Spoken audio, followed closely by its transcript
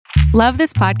Love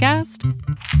this podcast?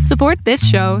 Support this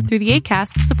show through the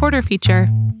Acast supporter feature.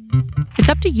 It's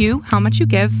up to you how much you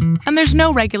give, and there's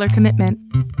no regular commitment.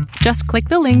 Just click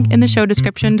the link in the show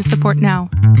description to support now.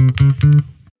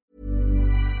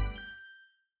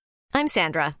 I'm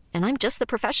Sandra, and I'm just the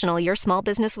professional your small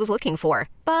business was looking for.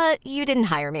 But you didn't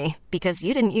hire me because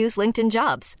you didn't use LinkedIn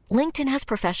Jobs. LinkedIn has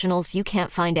professionals you can't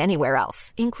find anywhere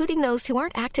else, including those who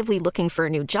aren't actively looking for a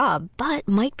new job, but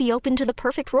might be open to the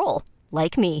perfect role,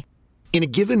 like me. In a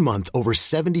given month, over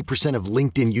 70% of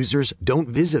LinkedIn users don't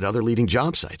visit other leading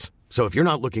job sites. So if you're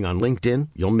not looking on LinkedIn,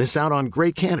 you'll miss out on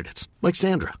great candidates like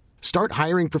Sandra. Start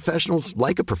hiring professionals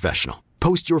like a professional.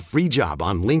 Post your free job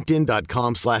on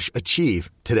linkedin.com/achieve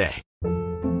today.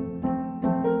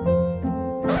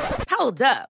 Hold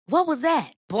up. What was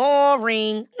that?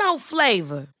 Boring. No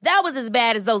flavor. That was as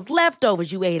bad as those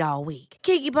leftovers you ate all week.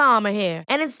 Keke Palmer here,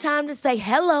 and it's time to say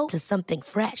hello to something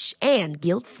fresh and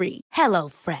guilt-free. Hello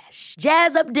Fresh.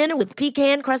 Jazz up dinner with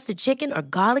pecan-crusted chicken or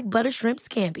garlic butter shrimp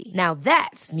scampi. Now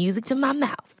that's music to my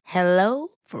mouth. Hello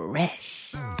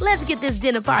Fresh. Let's get this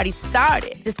dinner party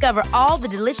started. Discover all the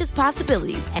delicious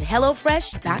possibilities at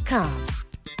hellofresh.com.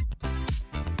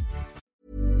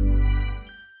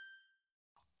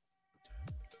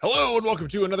 Hello and welcome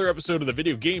to another episode of the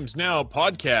Video Games Now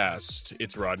podcast.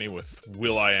 It's Rodney with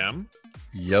Will.i.am.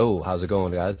 Yo, how's it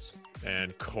going, guys?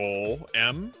 And Cole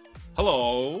M.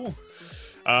 Hello.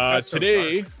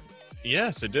 Today,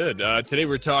 yes, it did. Today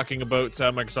we're talking about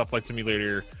Microsoft Flight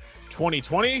Simulator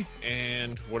 2020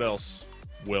 and what else,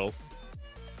 Will?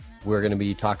 We're going to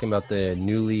be talking about the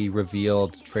newly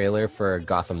revealed trailer for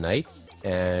Gotham Knights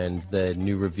and the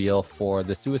new reveal for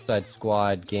the Suicide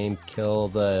Squad game, Kill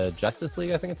the Justice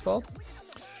League, I think it's called.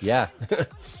 Yeah.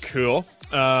 Cool.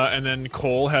 And then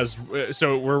Cole has...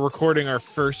 So we're recording our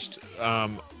first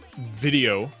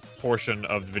video portion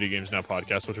of the Video Games Now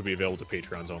podcast, which will be available to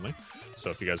Patreons only.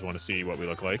 So if you guys want to see what we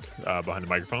look like behind the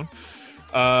microphone.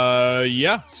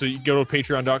 Yeah, so you go to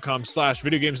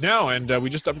patreon.com/videogamesnow, and we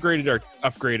just updated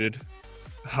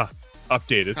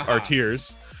our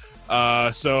tiers.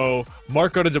 So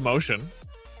Mark got a demotion,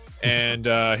 and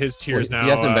his tiers now... He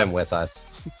hasn't been with us.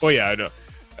 Oh, yeah, I know.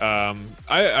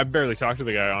 I barely talked to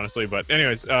the guy, honestly, but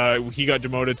anyways, he got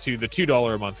demoted to the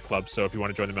 $2 a month club. So if you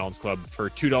want to join the Melons Club for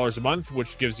 $2 a month,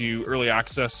 which gives you early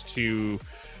access to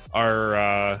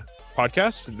our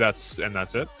podcast, that's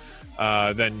it.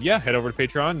 Then yeah, head over to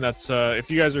Patreon. That's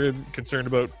if you guys are concerned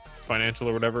about financial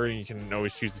or whatever, you can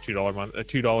always choose the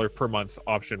 $2 per month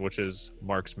option, which is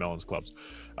Mark's Melons Clubs.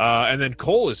 And then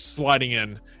Cole is sliding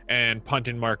in and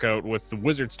punting Mark out with the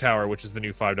Wizard's Tower, which is the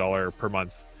new $5 per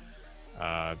month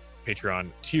Patreon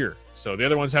tier. So the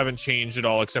other ones haven't changed at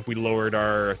all, except we lowered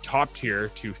our top tier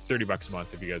to $30 a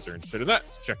month. If you guys are interested in that,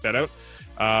 check that out.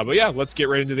 But yeah, let's get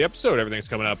right into the episode. Everything's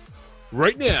coming up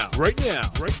right now.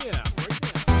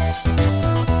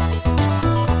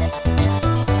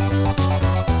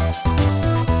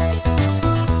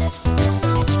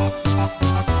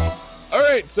 All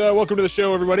right, welcome to the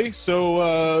show, everybody.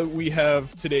 So we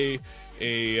have today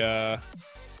a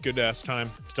good-ass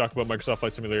time to talk about Microsoft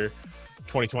Flight Simulator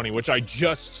 2020, which I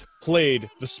just played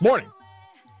this morning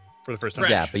for the first time.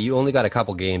 Yeah, but you only got a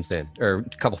couple games in, or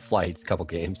a couple flights, couple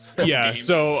games. Yeah,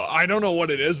 so I don't know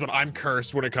what it is, but I'm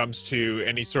cursed when it comes to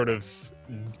any sort of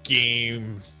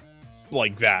game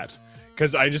like that.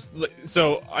 Because I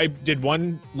did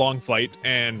one long flight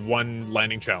and one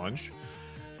landing challenge.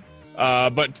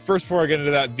 But first, before I get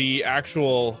into that, the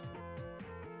actual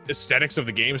aesthetics of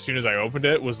the game, as soon as I opened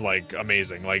it, was like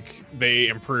amazing. Like they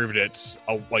improved it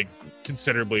like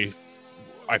considerably.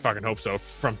 I fucking hope so.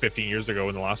 From 15 years ago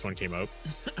when the last one came out.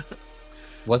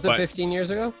 Was it 15 years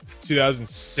ago?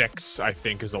 2006, I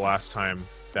think, is the last time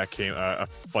that a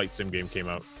flight sim game came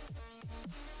out.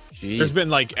 Jeez. There's been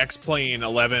like X-Plane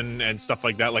 11 and stuff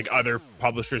like that, like other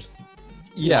publishers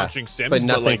launching sims, but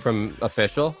nothing from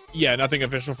official. Yeah, nothing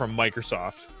official from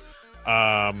Microsoft.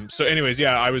 So anyways,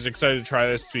 yeah, I was excited to try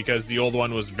this because the old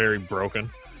one was very broken.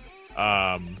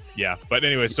 Yeah, but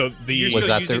anyway, so You're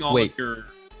using all of your...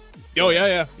 Oh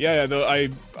yeah. Though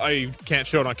I can't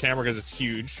show it on camera because it's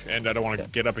huge and I don't want to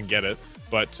get up and get it.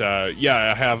 But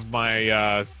yeah, I have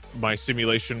my my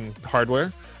simulation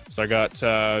hardware. So I got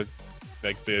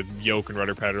like the yoke and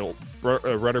rudder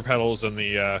pedals and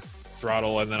the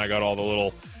throttle, and then I got all the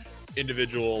little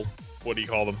individual, what do you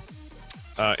call them,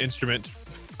 instrument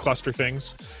cluster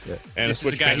things. Yeah. And this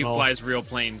is a guy who flies real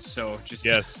planes, so just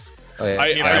yes. Oh, yeah. I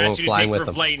I asked you to take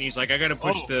for flight, and he's like, I gotta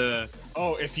push the.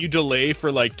 Oh, if you delay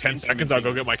for like 10 seconds, I'll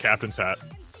go get my captain's hat.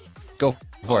 Go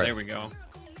for it. There we go.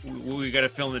 We got to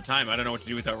fill in the time. I don't know what to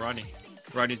do without Rodney.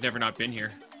 Rodney's never not been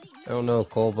here. I don't know,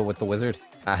 Cole, but with the wizard.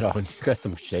 add-on. You got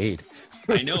some shade.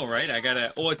 I know, right? I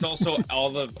gotta. Oh, it's also all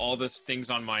the things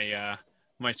on my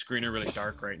my screen are really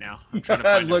dark right now. I'm trying to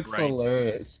That find looks it right.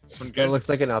 hilarious. That looks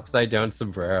like an upside down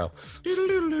sombrero.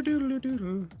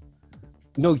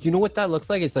 No, you know what that looks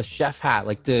like? It's a chef hat,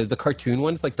 like the cartoon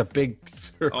ones, like the big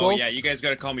circles. Oh yeah, you guys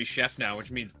gotta call me chef now,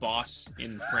 which means boss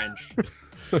in French.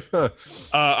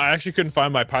 I actually couldn't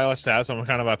find my pilot hat, so I'm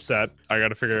kind of upset. I got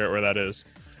to figure out where that is.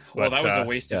 Well, But, that was a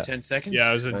waste of 10 seconds. Yeah,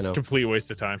 it was a complete waste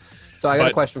of time. So I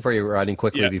got a question for you, Rodney,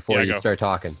 quickly before you go. start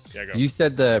talking. Yeah, go. You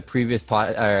said the previous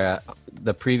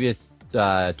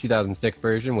 2006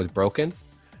 version was broken.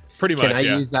 Pretty much. Can I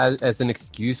use that as an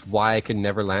excuse why I could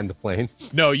never land the plane?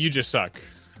 No, you just suck.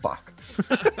 Fuck.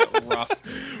 Rough.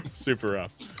 Super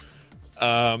rough.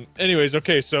 Anyways,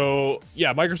 okay, so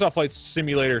yeah, Microsoft Flight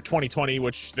Simulator 2020,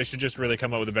 which they should just really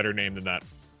come up with a better name than that.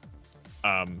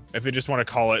 If they just want to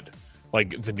call it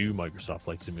like the new Microsoft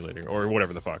Flight Simulator or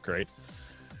whatever the fuck, right?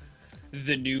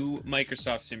 The new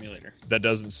Microsoft Simulator. That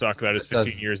doesn't suck. That is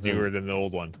 15 years newer than the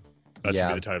old one. That should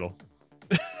be the title.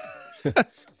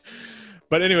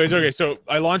 But anyways, okay, so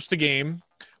I launched the game.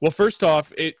 Well, first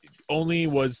off, it only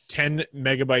was 10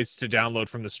 megabytes to download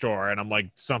from the store, and I'm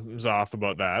like, something's off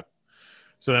about that.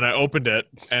 So then I opened it,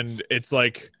 and it's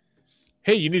like,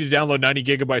 hey, you need to download 90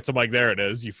 gigabytes. I'm like, there it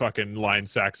is, you fucking lying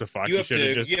sacks of fuck. You have to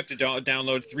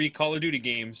download 3 Call of Duty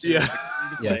games. Yeah.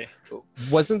 Yeah.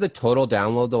 Wasn't the total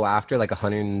download, though, after like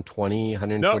 120,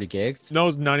 140 gigs? No,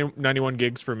 it was 91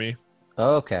 gigs for me.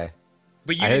 Oh, okay.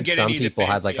 But you I didn't heard get some any of the people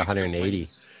had fancy like 180.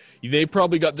 extra They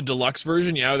probably got the deluxe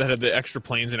version, that had the extra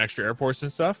planes and extra airports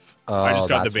and stuff. Oh, I just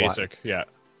got the that's basic, yeah.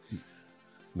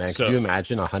 Man, could you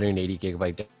imagine 180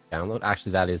 gigabyte download?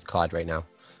 Actually, that is COD right now.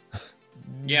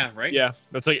 Yeah, right? Yeah,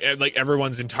 that's like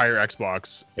everyone's entire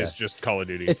Xbox is just Call of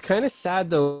Duty. It's kind of sad,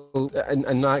 though, and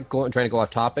I'm not trying to go off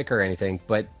topic or anything,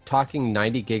 but talking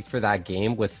 90 gigs for that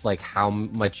game with like how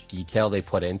much detail they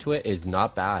put into it is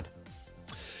not bad.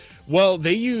 Well,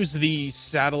 they use the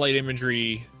satellite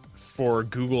imagery for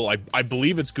Google. I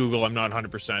believe it's Google. I'm not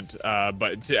 100%,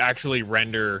 but to actually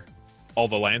render all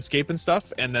the landscape and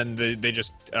stuff, and then they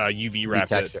just UV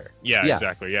wrap it. Yeah,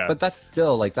 exactly. Yeah, but that's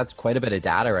still that's quite a bit of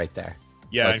data right there.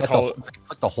 Yeah, like, and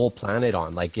put the whole planet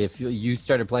on. Like if you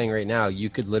started playing right now, you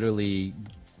could literally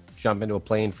jump into a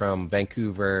plane from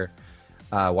Vancouver,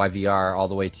 YVR, all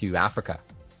the way to Africa.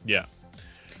 Yeah.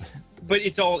 But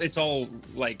it's all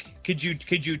like, could you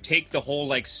take the whole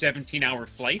like 17-hour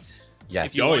flight?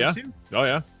 Yes. Oh yeah.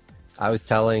 I was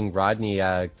telling Rodney,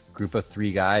 a group of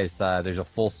 3 guys, there's a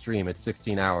full stream. It's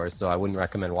 16 hours, so I wouldn't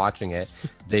recommend watching it.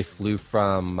 They flew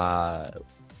from,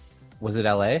 was it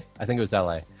LA? I think it was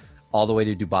LA, all the way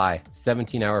to Dubai.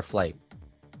 17-hour flight.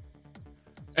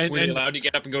 And were you allowed to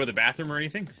get up and go to the bathroom or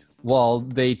anything? Well,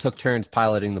 they took turns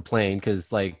piloting the plane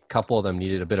because like a couple of them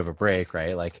needed a bit of a break,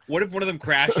 right? Like, what if one of them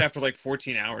crashed after like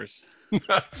 14 hours?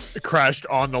 It crashed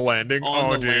on the landing.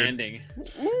 Landing.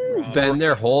 Then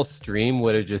their whole stream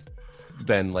would have just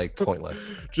been like pointless.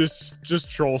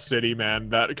 just Troll City, man.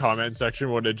 That comment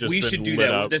section would have just been should do lit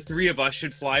that. up. The 3 of us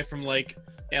should fly from like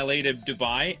LA to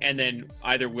Dubai, and then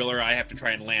either Will or I have to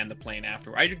try and land the plane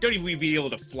after. I don't even be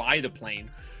able to fly the plane.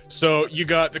 So you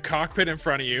got the cockpit in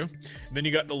front of you, and then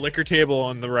you got the liquor table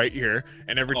on the right here,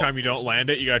 and every time you don't land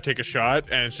it, you gotta take a shot,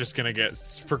 and it's just gonna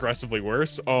get progressively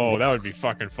worse. Oh, that would be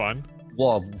fucking fun.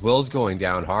 Well, Will's going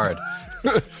down hard.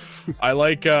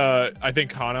 I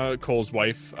think Hannah, Cole's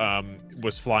wife,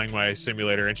 was flying my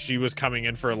simulator, and she was coming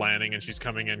in for a landing, and she's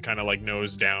coming in kind of like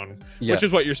nose down, which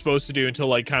is what you're supposed to do until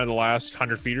like kind of the last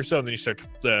 100 feet or so, and then you start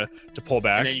to pull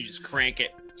back. And then you just crank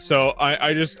it. So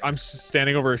I'm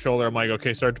standing over her shoulder. I'm like,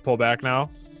 okay, start to pull back now.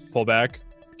 Pull back.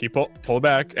 Keep pull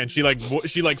back. And she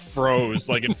like froze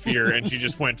like in fear, and she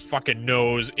just went fucking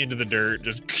nose into the dirt.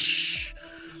 Just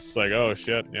it's like, oh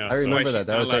shit. Yeah. I remember that.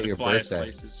 That was at your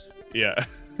birthday. Yeah.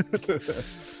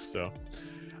 So,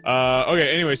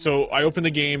 okay. Anyway, so I opened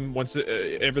the game once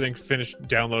everything finished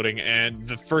downloading, and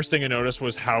the first thing I noticed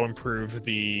was how improved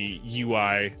the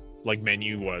UI like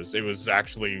menu was. It was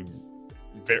actually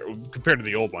compared to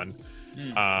the old one,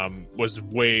 was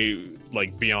way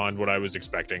like beyond what I was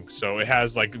expecting. So it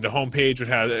has like the homepage,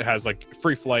 it has like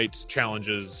free flights,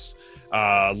 challenges,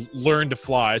 learn to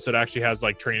fly. So it actually has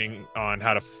like training on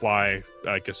how to fly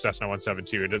like a Cessna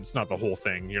 172. It's not the whole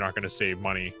thing. You're not going to save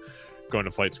money going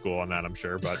to flight school on that, I'm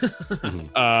sure. But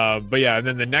but yeah, and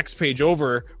then the next page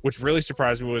over, which really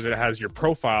surprised me, was it has your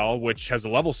profile, which has a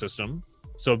level system.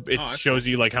 So it shows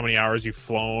you like how many hours you've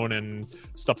flown and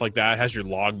stuff like that. It has your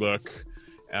logbook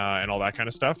and all that kind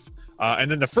of stuff. And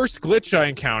then the first glitch I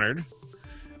encountered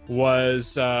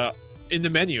was in the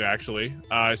menu, actually.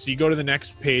 So you go to the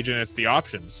next page and it's the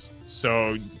options.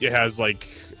 So it has like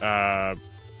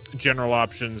general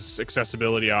options,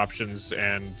 accessibility options,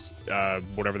 and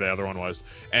whatever the other one was.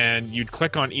 And you'd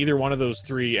click on either one of those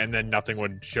three, and then nothing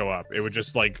would show up. It would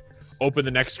just like open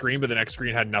the next screen, but the next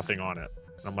screen had nothing on it.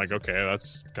 I'm like, okay,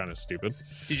 that's kind of stupid.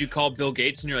 Did you call Bill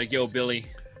Gates and you're like, yo, Billy,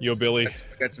 I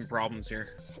got some problems here?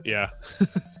 Yeah.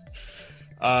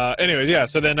 Anyways, yeah.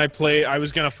 So then I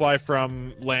was gonna fly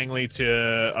from Langley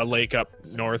to a lake up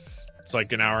north. It's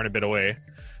like an hour and a bit away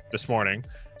this morning.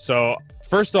 So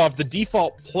first off, the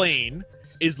default plane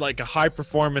is like a high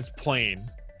performance plane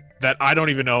that I don't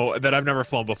even know, that I've never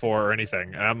flown before or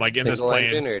anything. And I'm like in this plane.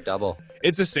 Single engine or double?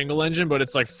 It's a single engine, but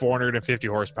it's like 450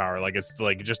 horsepower. Like it's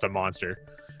like just a monster.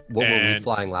 What were we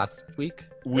flying last week?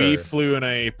 We flew in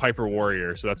a Piper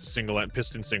Warrior, so that's a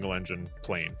piston single engine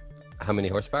plane. How many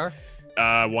horsepower?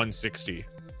 160.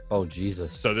 Oh,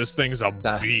 Jesus. So this thing's a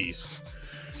beast.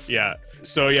 Yeah.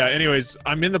 So yeah, anyways,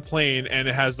 I'm in the plane and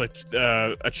it has like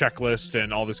a checklist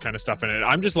and all this kind of stuff in it.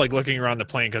 I'm just like looking around the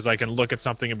plane because I can look at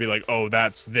something and be like, oh,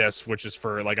 that's this, which is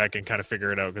for like, I can kind of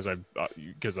figure it out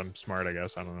because I'm smart, I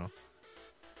guess. I don't know.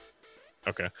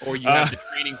 Okay. Or you have the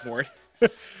training for it.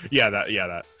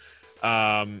 that.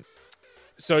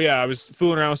 So yeah, I was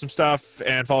fooling around with some stuff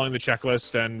and following the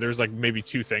checklist, and there's like maybe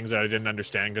two things that I didn't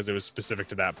understand because it was specific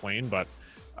to that plane. But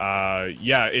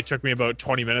yeah, it took me about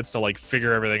 20 minutes to like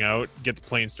figure everything out, get the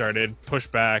plane started, push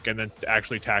back, and then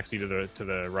actually taxi to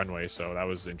the runway. So that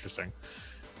was interesting.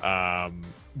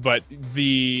 But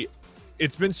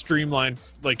it's been streamlined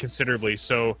like considerably.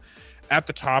 So at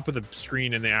the top of the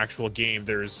screen in the actual game,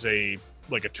 there's a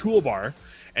toolbar,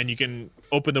 and you can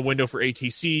open the window for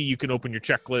ATC, you can open your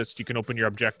checklist, you can open your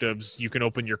objectives, you can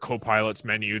open your co-pilot's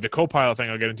menu. The co-pilot thing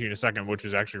I'll get into in a second, which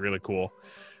is actually really cool.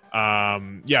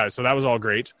 Yeah, so that was all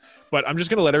great. But I'm just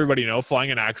going to let everybody know,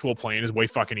 flying an actual plane is way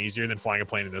fucking easier than flying a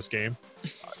plane in this game.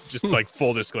 Just like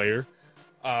full disclaimer.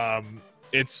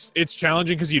 It's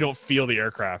challenging because you don't feel the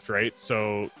aircraft, right?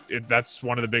 So that's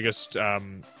one of the biggest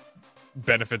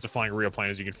benefits of flying a real plane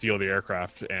is you can feel the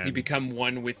aircraft, and you become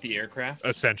one with the aircraft.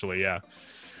 Essentially, yeah.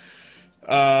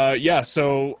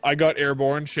 So I got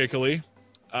airborne shakily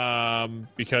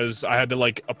because I had to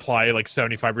like apply like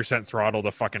 75% throttle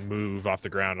to fucking move off the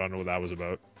ground. I don't know what that was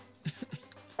about.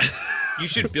 You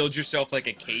should build yourself like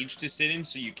a cage to sit in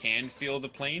so you can feel the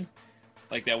plane,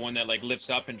 like that one that like lifts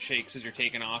up and shakes as you're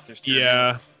taking off.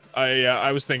 Yeah,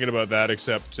 I was thinking about that,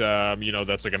 except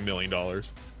that's like $1 million.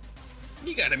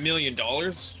 You got $1 million.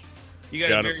 You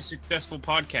got a very successful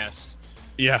podcast.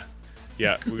 Yeah,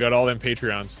 we got all them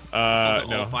Patreons.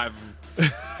 All 5 of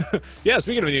them. Yeah,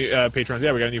 speaking of new Patreons,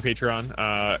 yeah, we got a new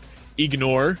Patreon.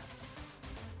 Ignore.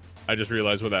 I just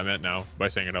realized what that meant now by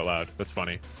saying it out loud. That's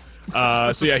funny.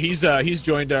 So yeah, he's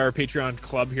joined our Patreon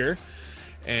club here,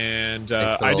 and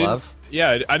I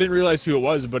didn't realize who it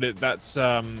was, but that's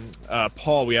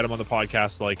Paul. We had him on the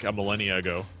podcast like a millennia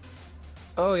ago.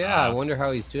 Oh yeah, I wonder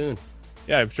how he's doing.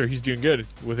 Yeah, I'm sure he's doing good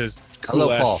with his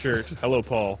cool-ass shirt. Hello,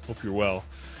 Paul. Hope you're well.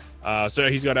 So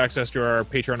he's got access to our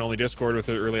Patreon-only Discord with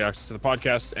early access to the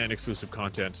podcast and exclusive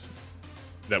content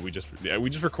that we just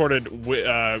recorded.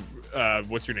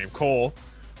 What's your name, Cole,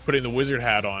 putting the wizard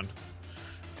hat on.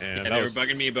 And they were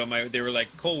bugging me about they were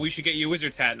like, Cole, we should get you a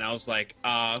wizard's hat. And I was like,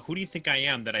 who do you think I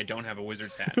am that I don't have a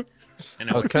wizard's hat?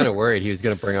 And I was kind of worried he was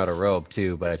going to bring out a robe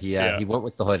too, but he went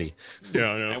with the hoodie.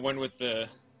 Yeah. I went with the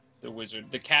wizard,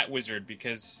 the cat wizard,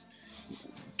 because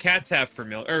cats have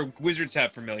wizards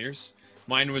have familiars.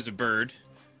 Mine was a bird,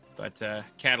 but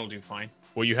cat will do fine.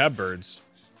 Well, you have birds.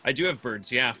 I do have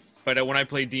birds, yeah. But when I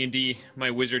played D&D,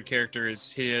 my wizard character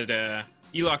Elok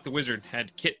the wizard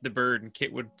had Kit the bird, and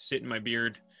Kit would sit in my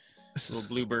beard. Little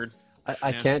blue bird.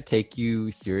 I can't take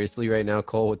you seriously right now,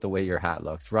 Cole, with the way your hat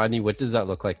looks. Rodney, what does that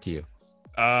look like to you?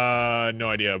 No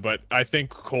idea, but I think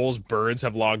Cole's birds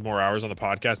have logged more hours on the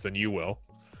podcast than you will.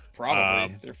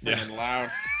 Probably. They're freaking loud.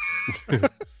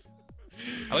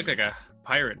 I look like a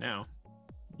pirate now.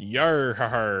 Yar ha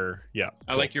har. Yeah.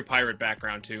 I like your pirate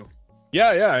background too.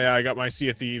 Yeah. I got my Sea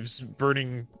of Thieves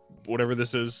burning whatever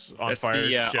this is on fire.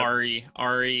 That's the Ari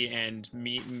and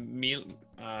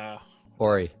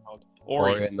Ori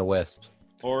and the Wisp.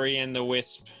 Ori and the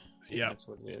Wisp. Yeah, that's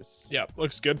what it is. Yeah,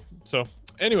 looks good. So,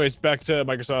 anyways, back to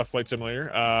Microsoft Flight Simulator.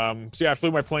 So yeah, I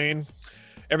flew my plane.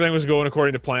 Everything was going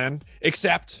according to plan,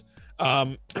 except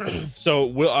so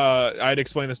Will. I'd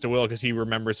explained this to Will because he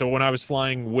remembered. So when I was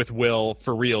flying with Will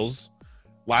for reals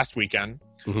last weekend,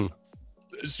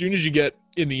 as soon as you get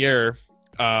in the air,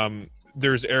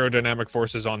 there's aerodynamic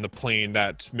forces on the plane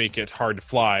that make it hard to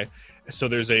fly. So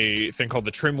there's a thing called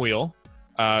the trim wheel.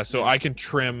 So I can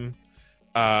trim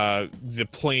the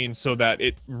plane so that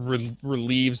it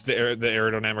relieves the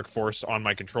aerodynamic force on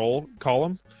my control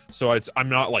column. So I'm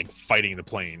not like fighting the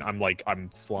plane. I'm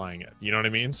flying it. You know what I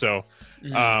mean? So,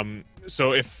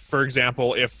 so if, for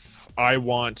example, if I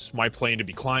want my plane to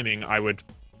be climbing, I would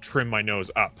trim my nose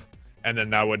up, and then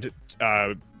that would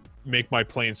make my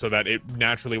plane so that it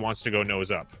naturally wants to go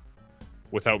nose up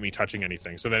without me touching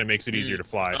anything. So then it makes it easier to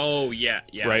fly. Oh yeah.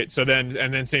 Right. So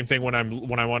then same thing when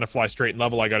I want to fly straight and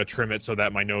level, I got to trim it so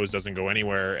that my nose doesn't go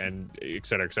anywhere, and et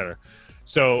cetera, et cetera.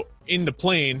 So in the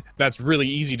plane, that's really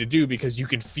easy to do because you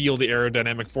can feel the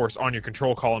aerodynamic force on your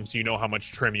control column, so you know how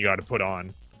much trim you got to put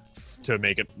on to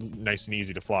make it nice and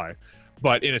easy to fly.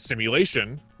 But in a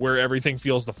simulation where everything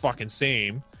feels the fucking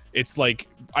same, it's like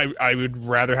I would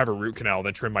rather have a root canal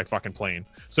than trim my fucking plane.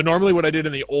 So normally what I did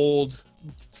in the old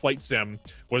flight sim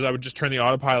was I would just turn the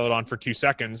autopilot on for 2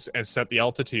 seconds and set the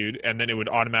altitude, and then it would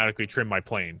automatically trim my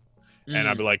plane. And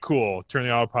I'd be like, cool, turn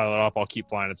the autopilot off, I'll keep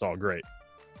flying, it's all great.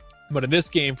 But in this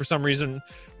game, for some reason,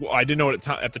 I didn't know it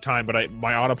at the time, but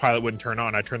my autopilot wouldn't turn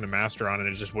on. I turned the master on, and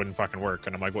it just wouldn't fucking work.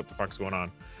 And I'm like, what the fuck's going on?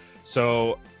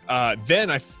 So then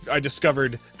I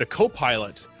discovered the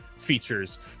co-pilot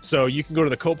features. So you can go to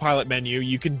the co-pilot menu.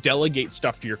 You can delegate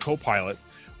stuff to your co-pilot.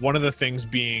 One of the things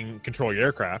being control your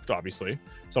aircraft, obviously.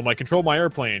 So I'm like, control my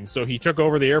airplane. So he took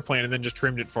over the airplane and then just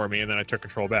trimmed it for me, and then I took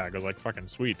control back. I was like, fucking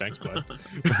sweet, thanks, bud.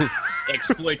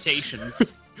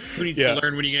 Exploitations. Who needs to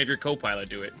learn when you can have your co-pilot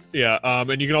do it? Yeah,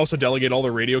 and you can also delegate all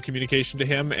the radio communication to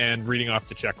him and reading off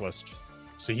the checklist.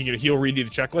 So he'll read you the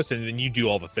checklist, and then you do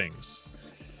all the things.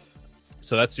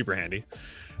 So that's super handy.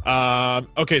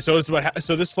 Okay, so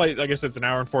this flight, I guess it's an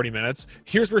hour and 40 minutes.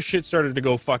 Here's where shit started to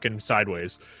go fucking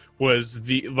sideways. Was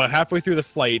about halfway through the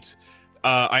flight,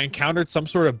 I encountered some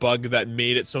sort of bug that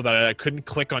made it so that I couldn't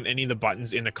click on any of the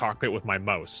buttons in the cockpit with my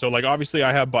mouse. So like obviously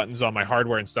I have buttons on my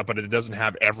hardware and stuff, but it doesn't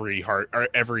have every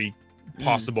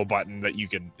possible button that you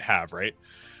can have, right?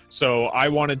 So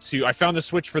I found the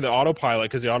switch for the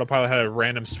autopilot because the autopilot had a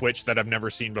random switch that I've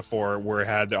never seen before where it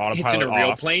had the autopilot It's in a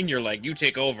real off. plane, you're like, you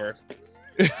take over.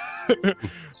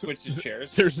 Switch the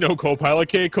chairs. There's no co-pilot.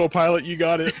 Okay, co-pilot, you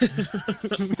got it.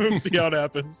 See how it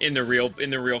happens. In the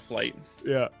real flight.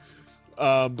 Yeah.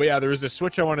 But yeah, there was this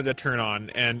switch I wanted to turn on,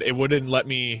 and it wouldn't let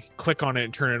me click on it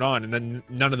and turn it on, and then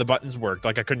none of the buttons worked.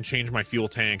 Like I couldn't change my fuel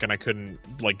tank, and I couldn't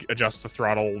like adjust the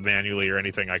throttle manually or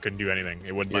anything. I couldn't do anything.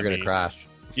 It wouldn't. You're gonna crash.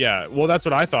 Yeah, well, that's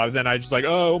what I thought. Then I just like,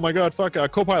 oh my god, fuck,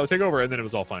 co-pilot, take over, and then it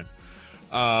was all fine.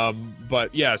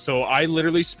 But yeah, so I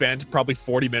literally spent probably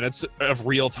 40 minutes of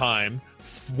real time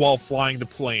while flying the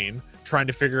plane trying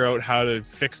to figure out how to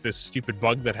fix this stupid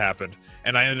bug that happened,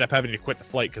 and I ended up having to quit the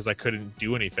flight because I couldn't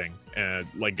do anything. And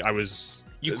like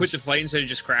You quit the flight instead of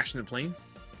just crashing the plane?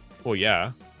 Well,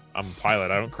 yeah, I'm a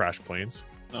pilot. I don't crash planes.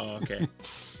 Oh, okay.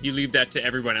 You leave that to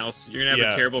everyone else. You're gonna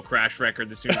have a terrible crash record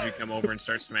as soon as you come over and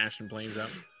start smashing planes up.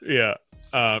 Yeah.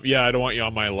 Yeah, I don't want you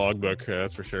on my logbook,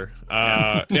 that's for sure.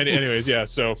 Anyways, yeah,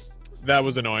 so that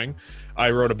was annoying. I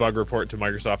wrote a bug report to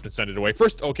Microsoft and sent it away.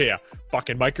 First, okay, yeah,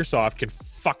 fucking Microsoft can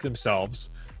fuck themselves.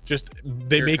 Just,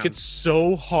 they make it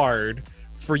so hard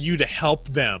for you to help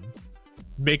them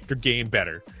make their game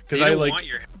better. Because I want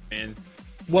your help, man.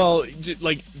 Well,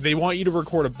 like, they want you to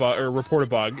report a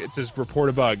bug. It says report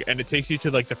a bug, and it takes you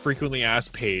to, like, the frequently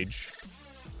asked page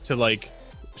to, like,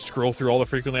 scroll through all the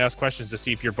frequently asked questions to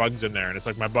see if your bug's in there, and it's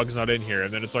like, my bug's not in here,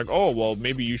 and then it's like, oh, well,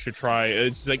 maybe you should try.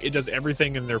 It's like, it does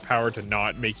everything in their power to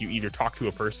not make you either talk to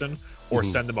a person or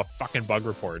send them a fucking bug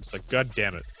report. It's like, god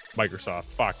damn it, Microsoft,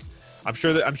 fuck. I'm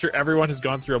sure everyone has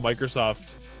gone through a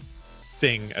Microsoft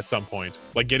thing at some point,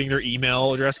 like getting their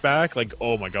email address back. Like,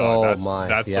 oh my god,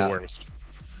 that's the worst.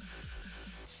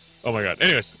 Oh my god.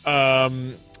 Anyways,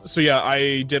 so yeah,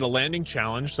 I did a landing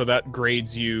challenge, so that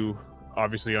grades you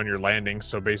obviously on your landing.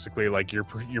 So basically, like your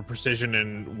precision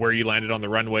and where you landed on the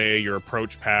runway, your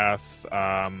approach path,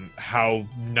 how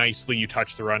nicely you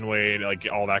touched the runway, like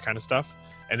all that kind of stuff.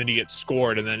 And then you get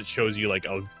scored, and then it shows you like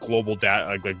a global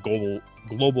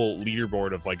global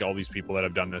leaderboard of like all these people that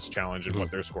have done this challenge and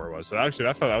what their score was. So actually,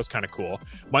 I thought that was kind of cool.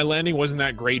 My landing wasn't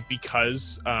that great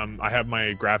because I have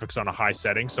my graphics on a high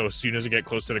setting. So as soon as I get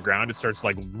close to the ground, it starts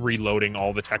like reloading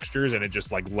all the textures, and it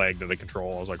just like lagged to the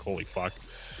control. I was like, holy fuck,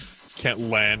 can't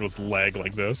land with lag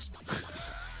like this.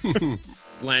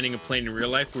 Landing a plane in real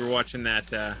life. We were watching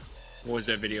that. What was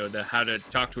that video? The how to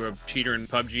talk to a cheater in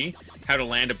PUBG. How to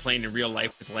land a plane in real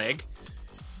life with lag.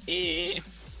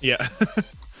 Yeah,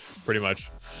 pretty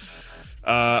much.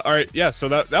 All right, yeah. So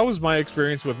that was my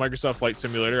experience with Microsoft Flight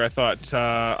Simulator. I thought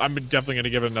I'm definitely going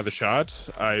to give it another shot.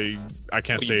 I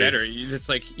can't say better. It's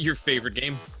like your favorite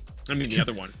game. I mean, the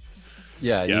other one.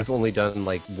 Yeah, and Yeah. you've only done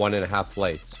like 1.5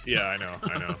 flights. Yeah, I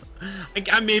know.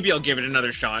 Maybe I'll give it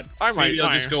another shot. I might- Maybe I'll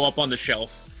I- just go up on the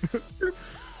shelf.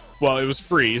 Well, it was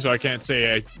free, so I can't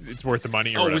say it's worth the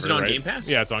money or Oh, whatever. was it on right? Game Pass?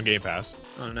 Yeah, it's on Game Pass.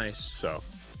 Oh, nice. So,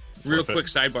 it's Real worth it. quick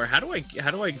sidebar: how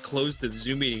do I close the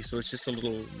Zoom meeting so it's just a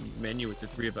little menu with the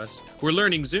three of us? We're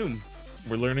learning Zoom.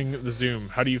 We're learning the Zoom.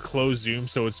 How do you close Zoom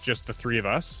so it's just the three of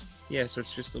us? Yeah, so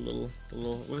it's just a little.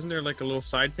 Wasn't there like a little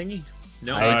side thingy?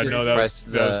 No. I just no, that was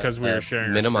pressed because we the, were sharing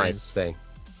our minimize screens. thing.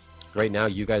 Right now,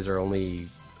 you guys are only.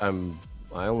 I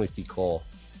only see Cole,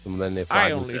 and then if I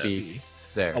I only speak, see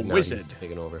there, a now wizard. he's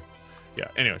taking over. Yeah.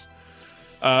 Anyways.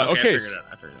 I Okay. figured it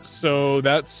out. So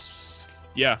that's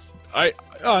yeah. I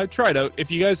tried out. If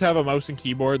you guys have a mouse and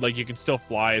keyboard, like you can still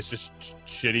fly. It's just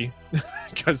shitty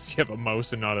because you have a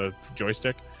mouse and not a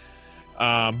joystick.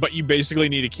 But you basically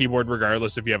need a keyboard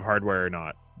regardless if you have hardware or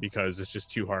not, because it's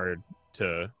just too hard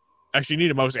to. Actually, you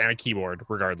need a mouse and a keyboard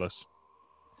regardless.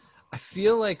 I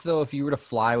feel like though, if you were to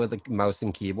fly with a mouse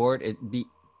and keyboard, it'd be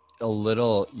a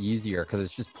little easier because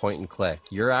it's just point and click.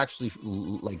 You're actually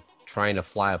like trying to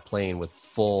fly a plane with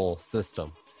full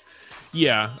system.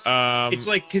 Yeah. It's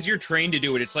like because you're trained to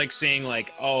do it. It's like saying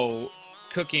like, oh,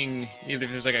 cooking. Either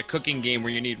there's like a cooking game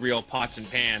where you need real pots and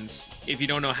pans. If you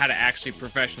don't know how to actually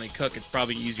professionally cook, it's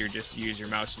probably easier just to use your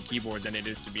mouse and keyboard than it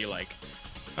is to be like,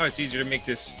 oh, it's easier to make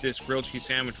this grilled cheese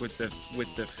sandwich with the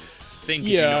thing. 'Cause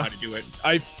you know how to do it.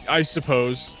 I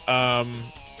suppose.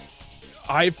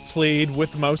 I've played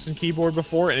with mouse and keyboard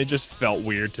before, and it just felt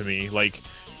weird to me. Like,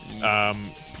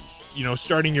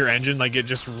 starting your engine, like it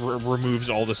just removes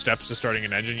all the steps to starting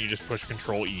an engine. You just push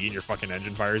Control E, and your fucking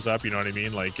engine fires up. You know what I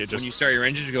mean? Like it just. When you start your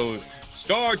engine, you go,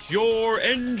 start your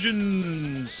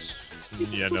engines.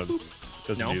 Yeah, no,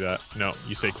 doesn't No? do that. No,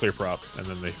 you say clear prop, and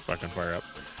then they fucking fire up.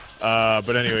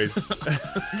 But anyways.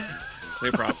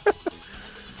 Clear prop.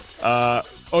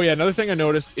 Oh yeah, another thing I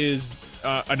noticed is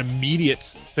an immediate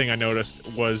thing I noticed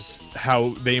was how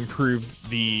they improved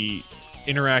the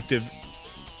interactive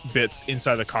bits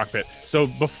inside the cockpit. So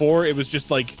before it was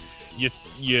just like you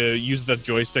use the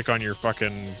joystick on your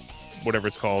fucking whatever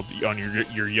it's called on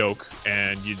your yoke,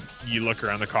 and you look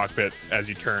around the cockpit as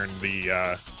you turn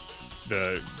the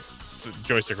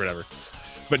joystick or whatever.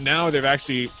 But now they've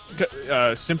actually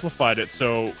simplified it,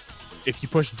 so if you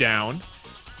push down,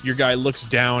 your guy looks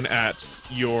down at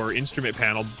your instrument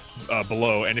panel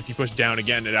below, and if you push down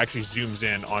again, it actually zooms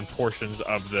in on portions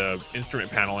of the instrument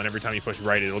panel, and every time you push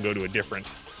right, it'll go to a different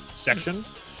section.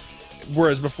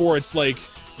 Whereas before, it's like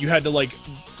you had to like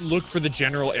look for the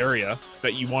general area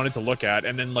that you wanted to look at,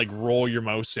 and then like roll your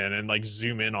mouse in and like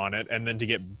zoom in on it, and then to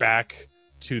get back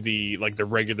to the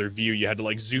regular view, you had to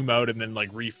like zoom out and then like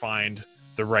re-find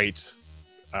the right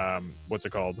what's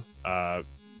it called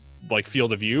like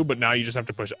field of view. But now you just have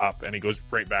to push up and it goes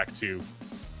right back to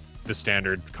the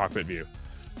standard cockpit view.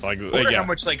 So like I wonder yeah, how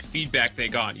much like feedback they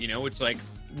got. It's like,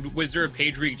 was there a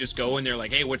page where you just go and they're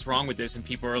like, hey, what's wrong with this? And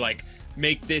people are like,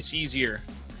 make this easier.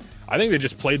 I think they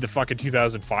just played the fucking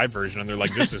 2005 version and they're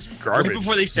like, this is Right garbage.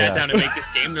 before they sat Yeah. down to make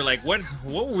this game, they're like, what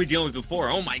were we dealing with before?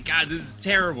 Oh my god, this is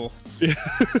terrible.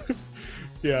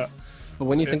 Yeah. But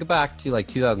when you think back to like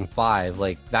 2005,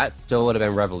 like that still would have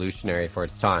been revolutionary for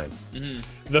its time.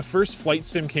 The first flight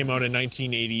sim came out in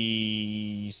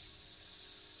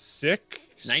 1986.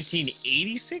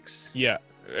 1986? Yeah,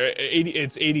 80.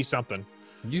 It's 80 something.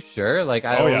 You sure? Like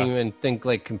I Oh, don't yeah. even think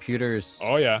like computers.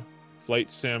 Oh yeah, flight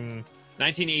sim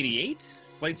 1988?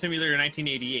 Flight Simulator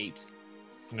 1988.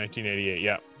 1988.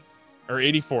 Yeah, or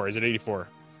 84. Is it 84?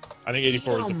 I think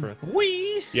 84 was the first. Boy.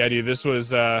 Yeah, dude, this was.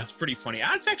 That's pretty funny.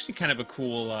 It's actually kind of a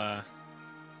cool. It's yeah,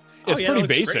 pretty that looks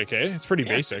basic, great. eh? It's pretty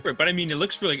Yeah, it's basic. great, but I mean, it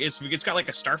looks really. It's got like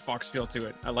a Star Fox feel to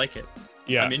it. I like it.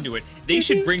 Yeah. I'm into it. They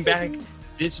should bring back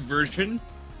this version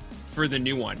for the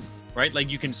new one, right? Like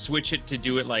you can switch it to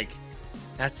do it like.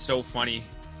 That's so funny.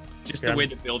 Just Yeah. the way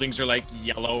the buildings are like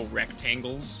yellow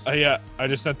rectangles. Yeah, I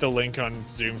just sent the link on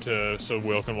Zoom so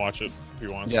Will can watch it if he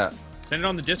wants. Yeah. Send it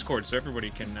on the Discord so everybody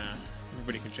can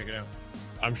check it out.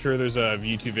 I'm sure there's a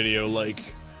YouTube video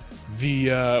like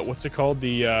the what's it called?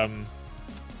 The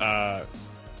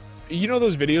you know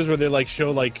those videos where they like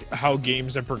show like how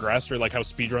games have progressed or like how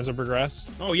speedruns have progressed?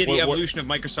 Oh yeah, the What- evolution of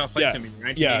Microsoft Flight Yeah.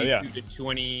 Simulator, Yeah,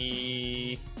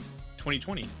 1982 to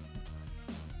 2020.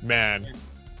 Man,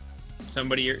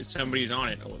 Somebody's on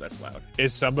it. Oh, that's loud.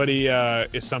 is somebody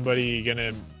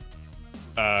gonna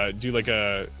do like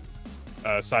a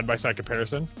side by side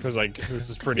comparison? Because like this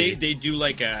is pretty. They do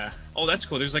like a. Oh, that's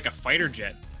cool. There's like a fighter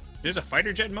jet. There's a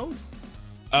fighter jet mode.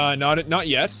 Not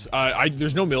yet.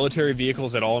 There's no military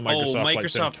vehicles at all in Microsoft. Flight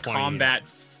Sim Microsoft 20. Combat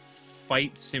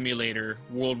Fight Simulator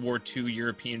World War II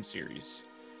European Series.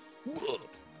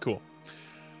 Cool.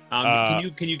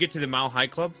 Can you get to the Mile High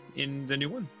Club in the new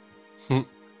one? You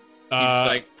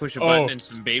push a button and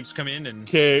some babes come in and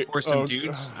or some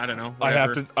dudes. I don't know.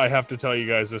 Whatever. I have to tell you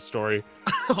guys this story.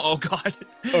 Oh God.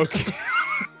 Okay.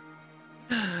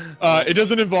 It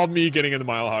doesn't involve me getting in the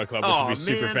Mile High Club, which would be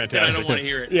super fantastic. I don't want to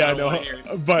hear it. Yeah, no,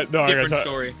 but no, I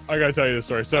gotta tell you the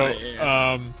story. So,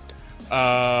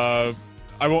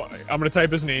 I'm gonna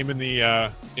type his name in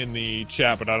the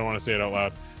chat, but I don't want to say it out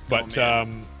loud. But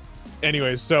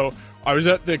anyways, so I was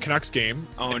at the Canucks game.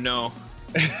 Oh no.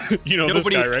 You know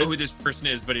Nobody this guy, right? know who this person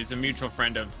is, but he's a mutual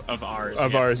friend of ours.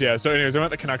 Ours, yeah. So anyways, I'm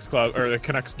at the Canucks club or the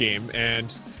Canucks game,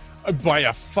 and by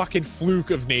a fucking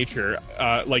fluke of nature,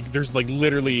 there's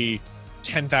literally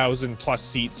 10,000 plus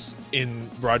seats in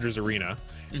Rogers Arena,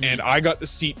 and I got the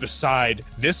seat beside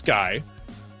this guy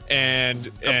and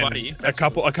a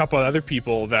couple other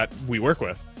people that we work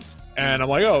with, and I'm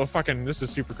like, oh fucking, this is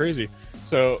super crazy.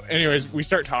 So anyways, we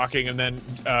start talking, and then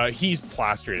he's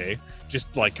plastered,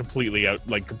 just completely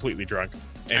drunk.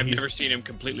 And I've never seen him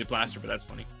completely plastered, but that's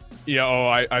funny. Yeah,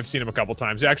 I've seen him a couple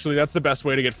times. Actually, that's the best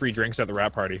way to get free drinks at the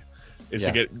rap party,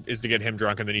 to get him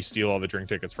drunk, and then you steal all the drink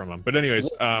tickets from him. But anyways,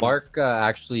 Mark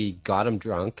actually got him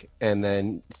drunk, and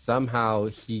then somehow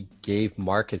he gave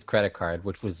Mark his credit card,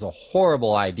 which was a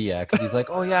horrible idea because he's like,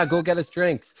 "Oh yeah, go get us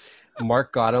drinks."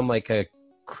 Mark got him like a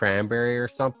cranberry or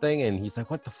something, and he's like,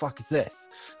 "What the fuck is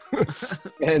this?"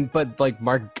 but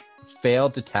Mark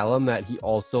failed to tell him that he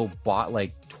also bought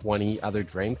 20 other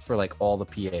drinks for all the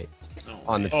PAs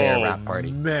on the Tear rap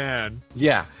party. Man.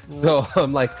 Yeah. So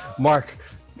I'm like, Mark,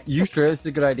 you sure this is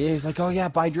a good idea? He's like, oh yeah,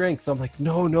 buy drinks. I'm like,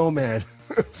 no, man.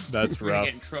 That's You're rough.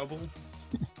 Get in trouble.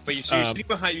 But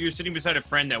you're sitting beside a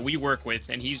friend that we work with,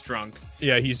 and he's drunk.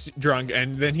 Yeah, he's drunk,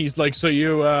 and then he's like, so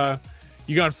you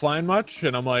gone flying much?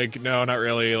 And I'm like, no, not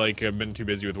really. I've been too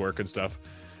busy with work and stuff.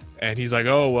 And he's like,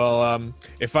 oh, well,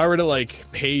 if I were to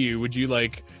pay you, would you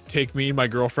take me and my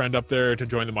girlfriend up there to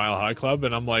join the Mile High Club?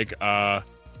 And I'm like, and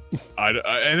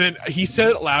then he said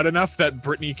it loud enough that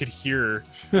Brittany could hear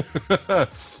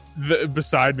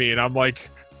beside me. And I'm like,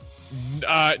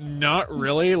 not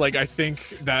really. I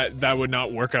think that would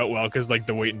not work out well because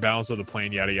the weight and balance of the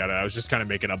plane, yada, yada. I was just kind of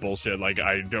making up bullshit.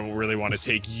 I don't really want to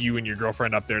take you and your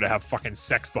girlfriend up there to have fucking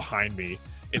sex behind me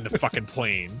in the fucking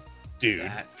plane. Dude,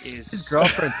 that is his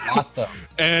girlfriend's hot though.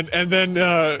 And then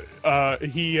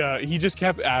he just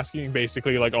kept asking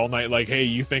basically all night, hey,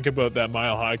 you think about that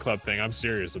Mile High Club thing? I'm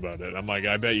serious about it. I'm like,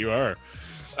 I bet you are.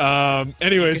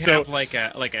 Anyway, so have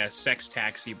a sex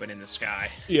taxi, but in the sky.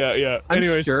 Yeah.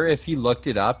 I'm sure if he looked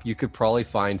it up, you could probably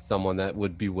find someone that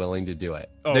would be willing to do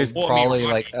it. There's probably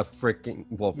a freaking.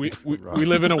 Well, we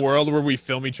live in a world where we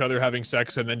film each other having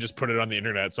sex and then just put it on the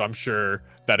internet. So I'm sure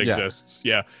that exists.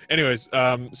 Yeah. Anyways,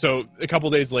 so a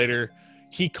couple days later,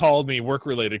 he called me, work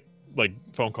related,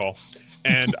 phone call,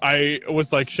 and I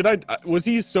was like, was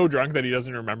he so drunk that he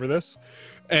doesn't remember this?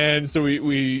 And so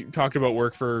we talked about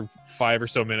work for 5 or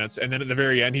so minutes. And then at the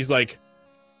very end, he's like,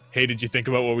 hey, did you think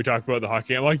about what we talked about at the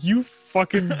hockey? I'm like, you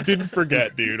fucking didn't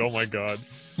forget, dude. Oh, my God.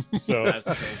 So that's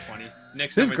so funny.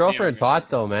 His girlfriend's hot,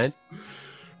 though, man.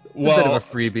 It's a bit of a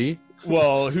freebie.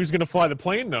 Well, who's going to fly the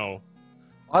plane, though?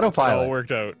 Autopilot. It all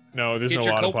worked out. No, there's no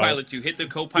autopilot. Hit your co-pilot, too. Hit the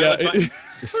co-pilot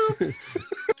button.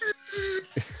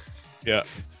 Yeah.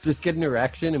 Just get an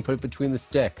erection and put it between the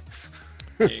stick.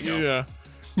 There you go. Yeah.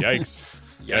 Yikes.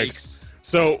 Yikes.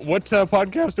 So what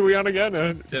podcast are we on again?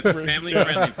 The Family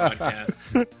Friendly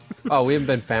Podcast. Oh, we haven't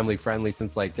been family friendly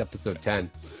since episode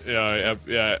 10.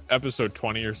 Yeah, episode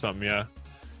 20 or something, yeah.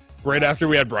 Right after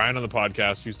we had Brian on the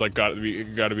podcast, who's got to be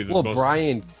the most... Well,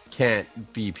 Brian can't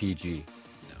be PG.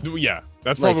 Yeah,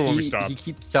 that's probably when we stopped. He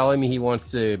keeps telling me he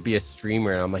wants to be a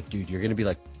streamer, and I'm like, dude, you're going to be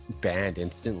banned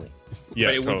instantly. Yeah,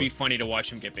 but it would be funny to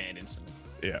watch him get banned instantly.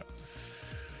 Yeah.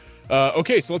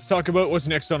 Okay, so let's talk about what's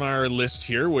next on our list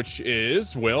here, which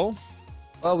is, Will?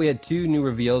 Well, we had 2 new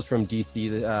reveals from DC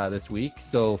this week.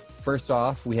 So first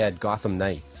off, we had Gotham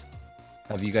Knights.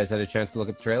 Have you guys had a chance to look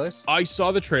at the trailers? I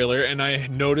saw the trailer, and I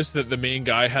noticed that the main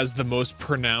guy has the most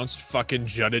pronounced fucking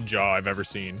jutted jaw I've ever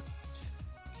seen.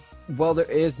 Well, there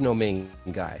is no main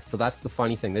guy. So that's the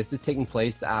funny thing. This is taking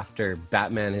place after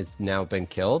Batman has now been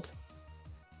killed.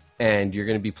 And you're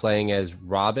going to be playing as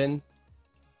Robin,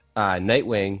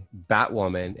 Nightwing,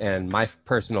 Batwoman, and my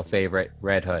personal favorite,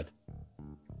 Red Hood.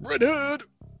 Red Hood!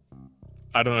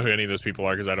 I don't know who any of those people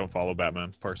are because I don't follow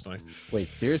Batman personally. Wait,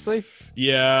 seriously?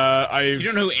 Yeah, You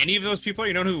don't know who any of those people are?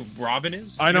 You don't know who Robin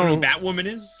is? I know who Batwoman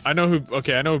is? I know who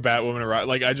Batwoman or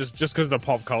I just because of the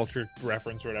pop culture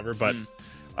reference or whatever, but you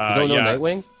don't know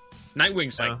Nightwing?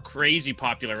 Nightwing's crazy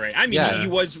popular, right? I mean,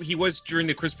 he was during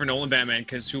the Christopher Nolan Batman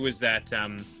because who was that?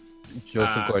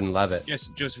 Joseph Gordon-Levitt. Yes,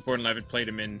 Joseph Gordon-Levitt played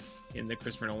him in the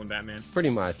Christopher Nolan Batman. Pretty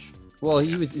much. Well,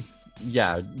 he was.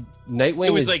 Yeah,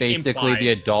 Nightwing was, is like, basically implied. the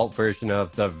adult version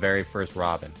of the very first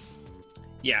Robin.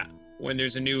 Yeah, when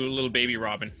there's a new little baby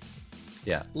Robin.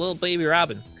 Yeah, Little baby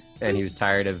Robin. and he was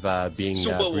tired of being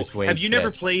Bruce Wayne. Have you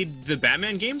never played the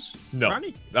Batman games? No.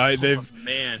 Rodney?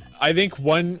 Man. I think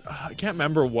I can't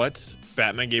remember what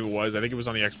Batman game it was. I think it was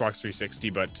on the Xbox 360,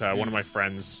 but one of my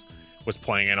friends was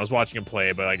playing it. I was watching him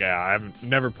play, but I've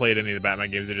never played any of the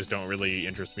Batman games. They just don't really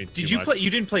interest me too much. You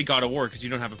didn't play God of War because you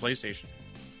don't have a PlayStation.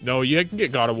 No, you can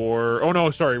get God of War. Oh no,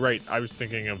 sorry, right. I was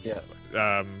thinking of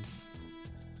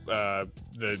the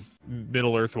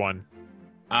Middle Earth one.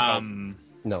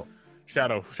 No.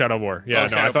 Shadow of War. Yeah,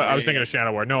 no, I was thinking of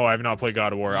Shadow of War. No, I have not played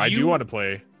God of War. I do want to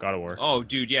play God of War. Oh,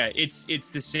 dude, yeah, it's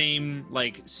the same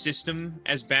like system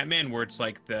as Batman, where it's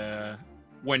like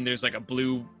when there's like a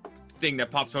blue thing that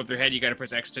pops above their head, you got to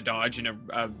press X to dodge, and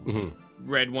a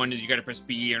red one is you got to press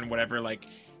B and whatever. Like,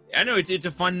 I know it's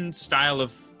a fun style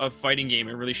of fighting game.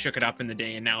 It really shook it up in the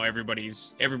day, and now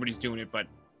everybody's doing it. But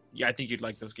yeah, I think you'd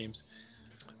like those games.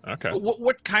 Okay.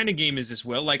 What kind of game is this,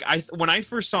 Will? Like, when I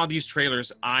first saw these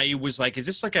trailers, I was like, is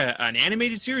this like an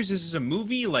animated series? Is this a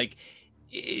movie? Like,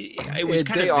 it was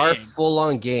kind of They are vague.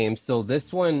 full-on games. So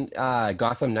this one,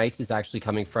 Gotham Knights, is actually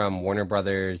coming from Warner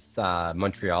Brothers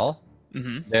Montreal.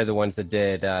 Mm-hmm. They're the ones that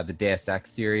did the Deus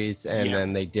Ex series, and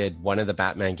then they did one of the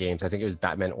Batman games. I think it was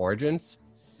Batman Origins,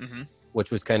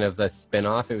 which was kind of the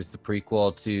spin-off. It was the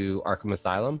prequel to Arkham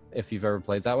Asylum, if you've ever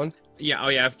played that one. Yeah,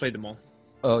 I've played them all.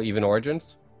 Oh, even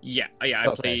Origins?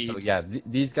 I played. So yeah,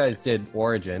 these guys did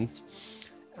Origins.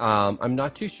 I'm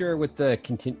not too sure with the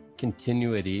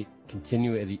continuity,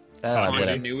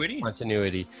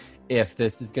 if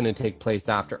this is going to take place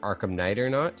after Arkham Knight or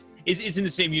not. It's in the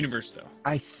same universe, though.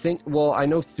 I think, well, I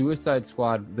know Suicide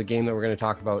Squad, the game that we're going to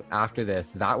talk about after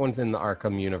this, that one's in the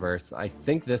Arkham universe. I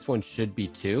think this one should be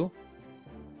too.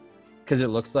 Because it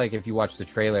looks like, if you watch the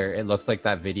trailer, it looks like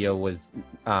that video was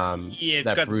it's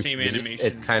that got Bruce the same released. animation.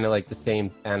 It's kind of like the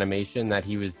same animation that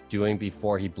he was doing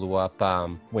before he blew up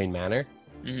Wayne Manor.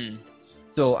 Mm-hmm.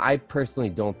 So I personally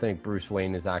don't think Bruce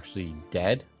Wayne is actually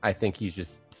dead. I think he's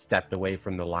just stepped away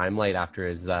from the limelight after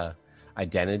his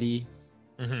identity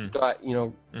got,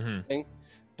 thing.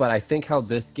 But I think how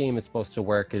this game is supposed to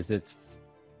work is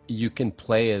you can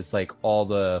play as like all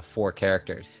the 4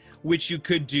 characters. Which you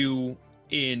could do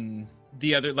in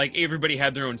the other, like everybody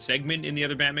had their own segment in the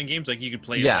other Batman games. Like you could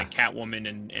play as like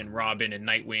Catwoman and Robin and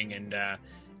Nightwing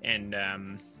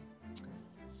and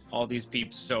all these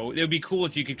peeps. So it would be cool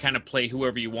if you could kind of play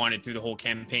whoever you wanted through the whole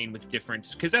campaign with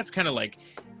different, because that's kind of like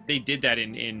they did that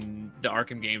in the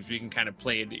Arkham games, where you can kind of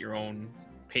play it at your own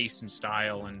pace and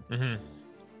style. And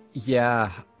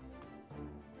yeah,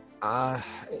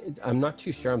 I'm not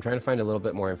too sure. I'm trying to find a little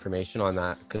bit more information on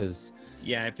that, because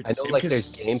if it's, I know like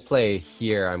there's gameplay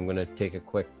here. I'm gonna take a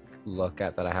quick look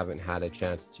at that. I haven't had a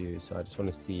chance to, so I just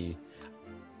want to see.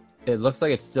 It looks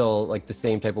like it's still like the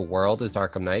same type of world as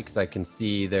Arkham Knight, because I can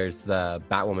see there's the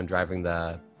Batwoman driving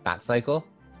the Batcycle.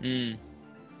 And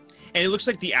it looks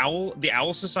like the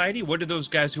Owl Society. What are those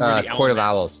guys who were the Court of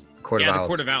Owls? The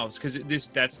Court of Owls, because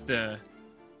that's the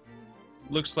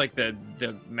looks like the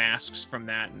masks from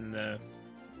that, and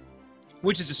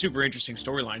which is a super interesting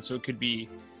storyline. So it could be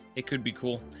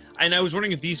cool. And I was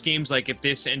wondering if these games, like if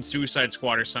this and Suicide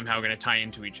Squad are somehow going to tie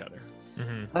into each other.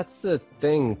 That's the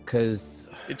thing, because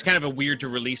it's kind of a weird to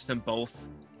release them both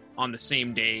on the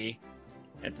same day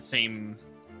at the same,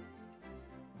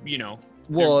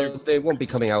 Well, they won't be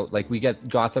coming out. Like, we get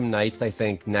Gotham Knights, I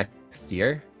think, next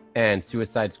year, and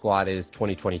Suicide Squad is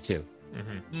 2022.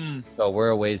 So we're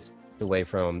a ways away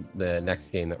from the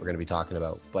next game that we're going to be talking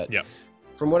about. But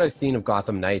from what I've seen of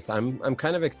Gotham Knights, I'm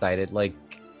kind of excited. Like,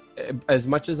 as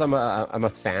much as I'm a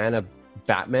fan of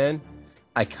Batman,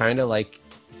 I kind of like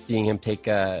seeing him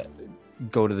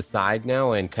go to the side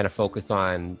now and kind of focus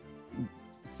on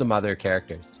some other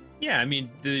characters. Yeah, I mean,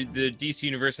 the DC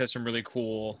universe has some really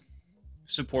cool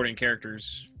supporting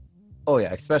characters. Oh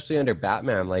yeah, especially under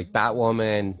Batman, like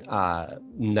Batwoman,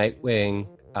 Nightwing,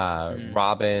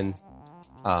 Robin,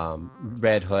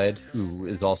 Red Hood, who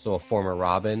is also a former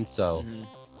Robin. So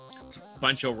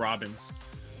bunch of Robins.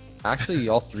 Actually,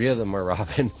 all 3 of them are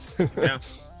Robins. Yeah.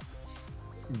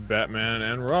 Batman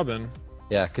and Robin.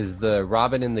 Yeah, because the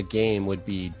Robin in the game would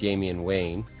be Damian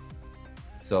Wayne.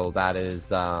 So that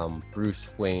is Bruce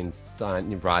Wayne's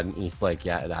son. Rodney's like,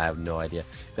 I have no idea.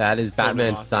 That is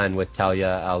Batman's son with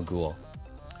Talia al Ghul.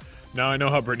 Now I know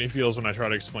how Brittany feels when I try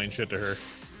to explain shit to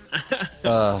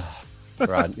her.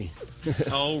 Rodney.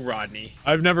 Oh, Rodney.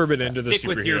 I've never been into the Stick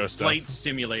with superhero your stuff. Flight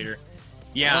Simulator.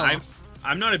 Yeah,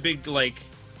 I'm not a big, like,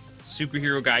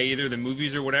 superhero guy either, the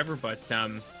movies or whatever, but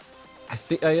I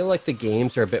feel like the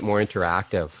games are a bit more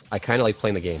interactive. I kind of like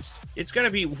playing the games. it's got to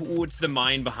be what's the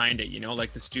mind behind it,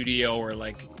 like the studio, or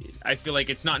like, I feel like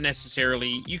it's not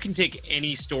necessarily, you can take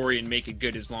any story and make it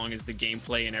good as long as the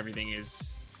gameplay and everything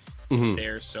is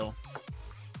there. So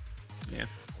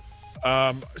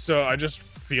yeah. So I just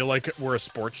feel like we're a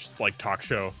sports like talk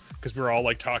show because we're all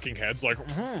like talking heads, like,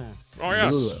 oh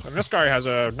yes, Ugh. and this guy has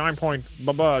a 9-point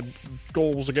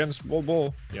goals against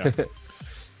bull. Yeah.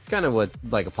 It's kind of what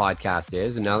like a podcast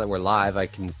is, and now that we're live, I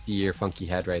can see your funky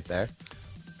head right there.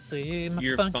 See my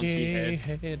Your funky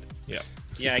head. Yeah.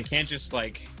 Yeah, I can't just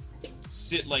like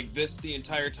sit like this the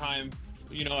entire time.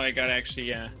 I gotta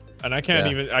actually, And I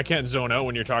can't zone out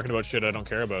when you're talking about shit I don't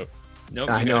care about. nope.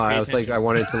 I you know. gotta pay I was like, attention. I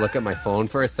wanted to look at my phone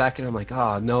for a second. I'm like,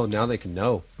 oh no, now they can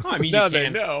know. Oh, I mean, Now you they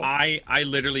can. know. I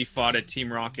literally fought a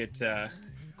Team Rocket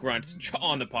grunt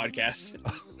on the podcast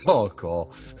Oh,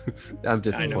 cool. I'm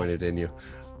disappointed in you.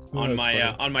 on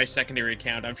my secondary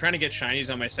account. I'm trying to get shinies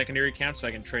on my secondary account so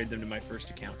I can trade them to my first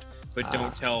account. But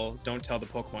don't tell the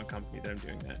Pokemon company that I'm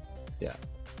doing that Yeah.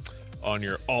 On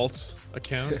your alt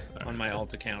account. on my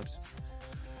alt account. So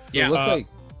Yeah, it looks like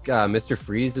Mr.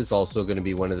 Freeze is also going to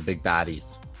be one of the big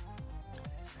baddies.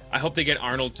 I hope they get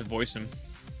Arnold to voice him.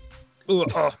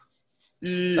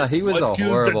 He was a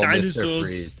horrible Mr.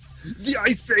 Freeze. The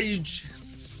Ice Age.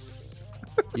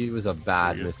 He was a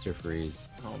bad Mr. Freeze.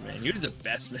 Oh man, he was the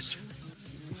best Mr.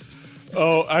 Freeze.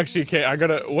 Oh, actually, okay. I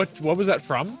gotta. What was that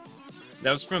from?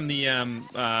 That was from the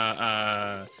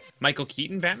Michael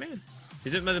Keaton Batman.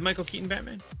 Is it the Michael Keaton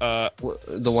Batman?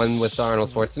 The one with Arnold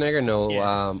Schwarzenegger? No,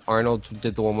 Yeah. Arnold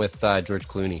did the one with George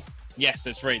Clooney. Yes,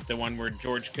 that's right. The one where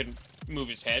George couldn't move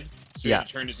his head, so he had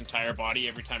to turn his entire body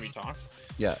every time he talked.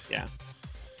 Yeah. Yeah.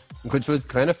 Which was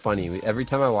kind of funny. Every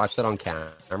time I watch that on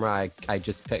camera, I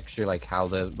just picture like how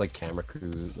the camera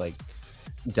crew like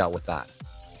dealt with that.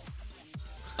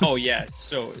 Oh yeah.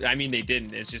 So I mean, they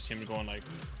didn't. It's just him going like,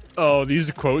 Oh, these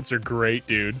quotes are great,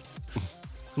 dude.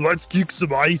 Let's kick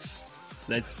some ice.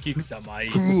 "Let's kick some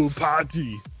ice." Cool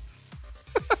party.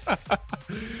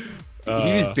 He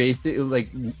was basically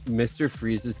like Mr.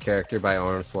 Freeze's character by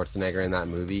Arnold Schwarzenegger in that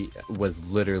movie was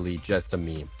literally just a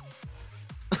meme.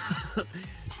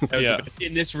 Yeah.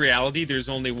 In this reality, there's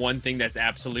only one thing that's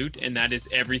absolute, and that is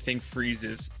everything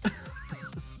freezes.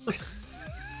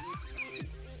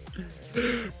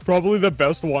 Probably the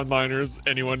best one-liners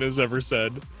anyone has ever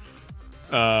said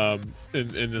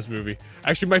in this movie.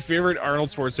 Actually, my favorite Arnold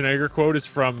Schwarzenegger quote is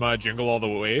from Jingle All the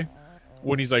Way,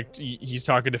 when he's like he's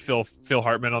talking to Phil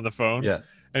Hartman on the phone. Yeah.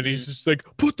 And he's just like,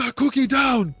 "Put that cookie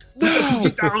down now."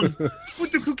 Down.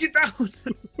 Put the cookie down.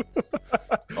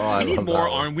 Oh, I We need love more that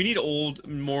one. Arnold. We need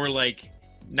more like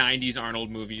 90s Arnold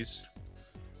movies.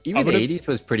 Even I'm gonna- 80s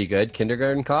was pretty good.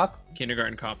 Kindergarten Cop.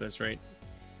 Kindergarten Cop, that's right.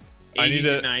 I 80s need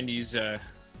and to- 90s.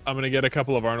 I'm gonna get a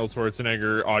couple of Arnold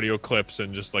Schwarzenegger audio clips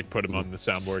and just like put them on the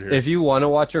soundboard here. If you want to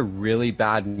watch a really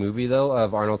bad movie though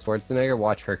of Arnold Schwarzenegger,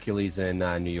 watch Hercules in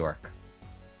New York.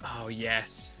 Oh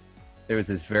yes. It was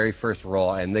his very first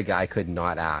role, and the guy could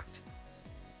not act.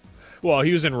 Well,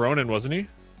 he was in Ronin, wasn't he?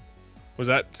 Was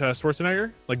that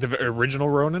Schwarzenegger? Like the original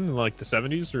Ronin in like the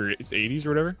 70s or 80s or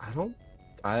whatever?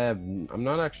 I'm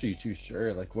not actually too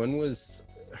sure. Like, when was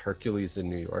Hercules in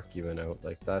New York even out?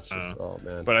 Like, that's just, oh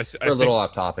man. But I We're a little think,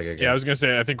 off topic again. yeah, I was gonna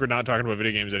say I think we're not talking about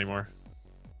video games anymore,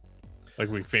 like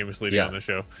we famously do Yeah. on the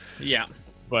show. Yeah.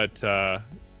 But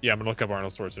yeah, I'm gonna look up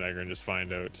Arnold Schwarzenegger and just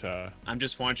find out. I'm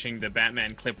just watching the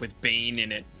Batman clip with Bane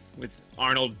in it, with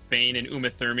Arnold, Bane, and Uma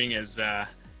Thurman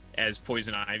as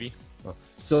Poison Ivy. Oh.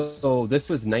 So this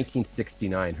was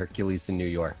 1969, Hercules in New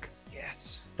York.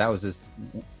 Yes. That was his,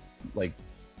 like,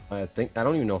 I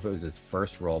don't even know if it was his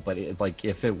first role, but like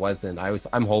if it wasn't,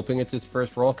 I'm hoping it's his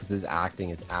first role because his acting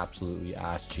is absolutely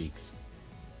ass cheeks.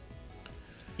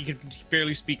 He could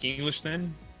barely speak English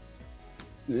then.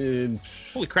 Uh,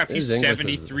 Holy crap, he's His English is-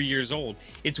 73 years old.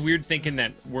 It's weird thinking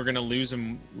that we're gonna lose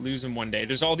him one day.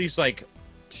 There's all these like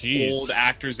Jeez. old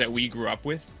actors that we grew up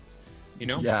with,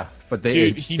 Yeah, but they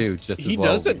Dude, age too, just he as well.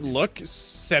 doesn't look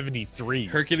 73.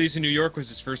 Hercules in New York was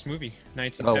his first movie, Oh,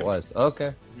 1970. it was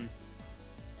okay.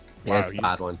 Yeah, Wow, it's a he's-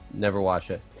 bad one. Never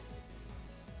watch it.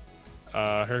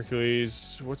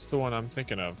 Hercules. What's the one I'm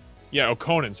thinking of? Yeah, oh,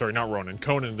 Conan. Sorry, not Ronan.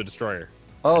 Conan the Destroyer.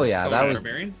 Oh yeah, Oh, that the was.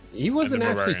 Barbarian? He wasn't the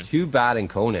actually Barbarian. too bad in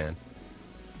Conan.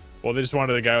 Well, they just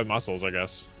wanted a guy with muscles, I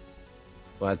guess.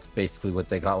 Well, that's basically what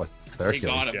they got with Hercules.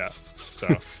 got him. Yeah. So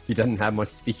He doesn't have much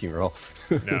speaking role.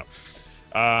 no.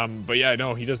 But yeah,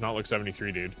 no, he does not look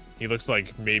 73, dude. He looks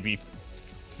like maybe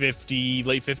 50,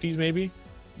 late 50s, maybe. You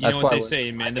That's know what why they when say,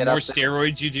 I man. The get more up there-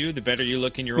 steroids you do, the better you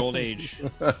look in your old age.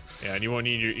 Yeah, and you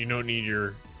don't need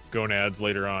your gonads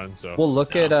later on. So Well,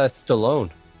 look at Stallone.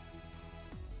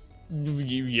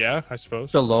 yeah, I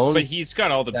suppose. Stallone. But he's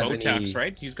got all the 70 Botox,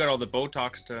 right? He's got all the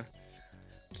Botox to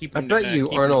keep I him. bet you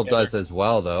keep him Arnold together. does as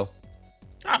well, though.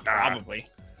 Probably.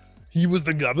 He was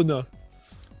the governor.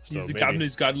 He's So the maybe- governor.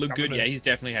 He's got to look good. Governor. Yeah, he's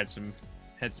definitely had some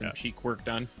Yeah. cheek work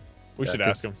done. We should Yeah,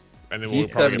 ask 'cause him, and then He's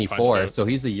we'll probably get 74, punched so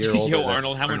he's a year older. Yo, than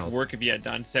Arnold, how much Arnold. work have you had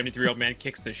done? 73-year-old man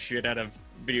kicks the shit out of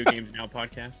Video Games Now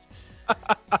podcast.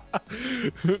 out.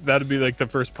 That'd be like the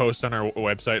first post on our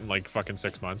website in like fucking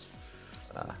 6 months.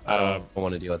 I don't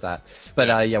want to deal with that.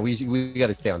 But yeah, we got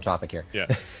to stay on topic here. Yeah.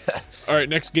 All right,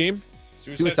 next game.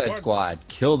 Suicide Squad,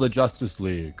 kill the Justice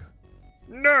League.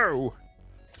 No,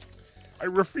 I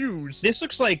refuse. This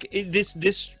looks like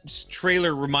this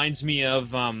trailer reminds me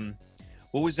of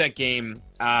what was that game?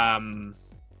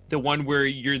 The one where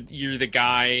you're the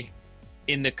guy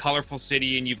in the colorful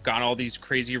city and you've got all these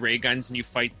crazy ray guns and you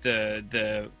fight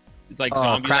the like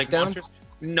zombie like Crackdown? monsters.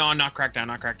 No, not Crackdown,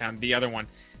 not Crackdown. The other one.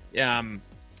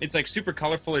 It's like super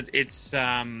colorful. It's they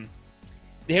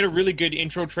had a really good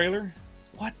intro trailer.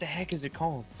 What the heck is it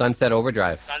called? Sunset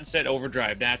Overdrive. Sunset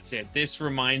Overdrive. That's it. This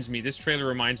trailer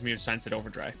reminds me of Sunset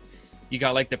Overdrive. You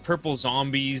got like the purple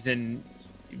zombies and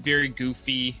very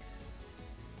goofy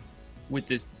with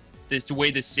this the way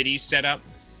the city's set up.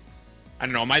 I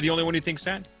don't know. Am I the only one who thinks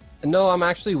that? No, I'm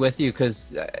actually with you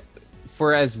because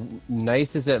for as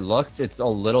nice as it looks, it's a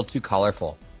little too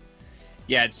colorful.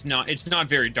 Yeah, it's not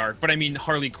very dark, but I mean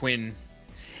Harley Quinn.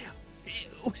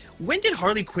 When did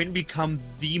Harley Quinn become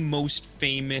the most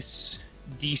famous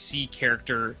DC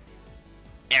character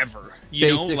ever?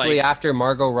 Basically, after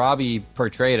Margot Robbie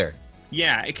portrayed her.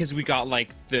 Yeah, because we got like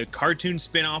the cartoon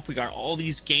spin-off, we got all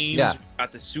these games, Yeah. we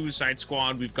got the Suicide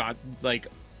Squad, we've got like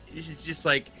it's just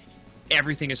like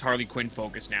everything is Harley Quinn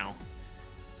focused now.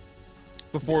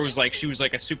 Before it was like she was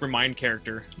like a super mind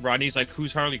character. Rodney's like,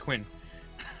 who's Harley Quinn?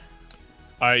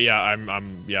 I'm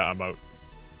out.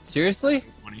 Seriously?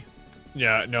 Funny.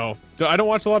 Yeah, no, I don't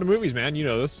watch a lot of movies, man. You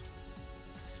know this.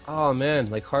 Oh man,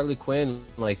 like Harley Quinn,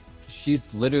 like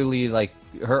she's literally like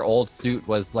her old suit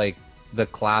was like the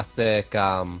classic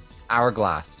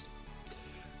hourglass.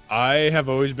 I have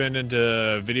always been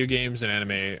into video games and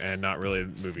anime, and not really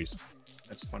movies.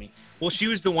 That's funny. Well, she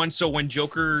was the one. So when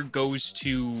Joker goes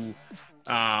to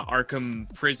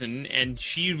Arkham Prison, and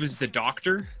she was the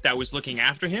doctor that was looking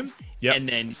after him, Yep. and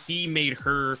then he made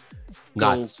her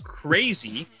go Nuts.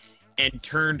 crazy and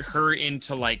turned her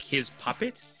into like his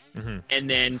puppet. Mhm. And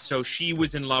then so she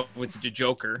was in love with the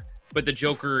Joker, but the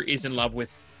Joker is in love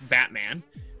with Batman,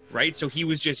 right? So he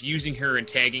was just using her and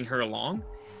tagging her along.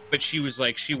 But she was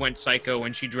like, she went psycho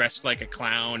and she dressed like a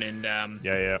clown, and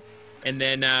Yeah. and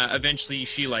then eventually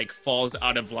she like falls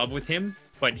out of love with him,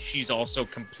 but she's also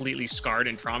completely scarred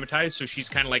and traumatized. So she's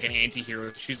kind of like an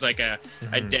anti-hero. She's like a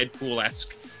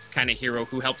Deadpool-esque kind of hero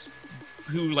who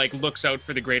like looks out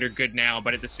for the greater good now,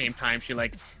 but at the same time she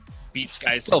like beats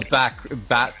guys. Still to death.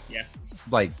 bat Yeah.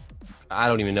 like I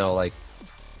don't even know, like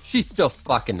she's still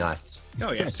fucking nuts.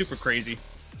 Oh yeah, super crazy.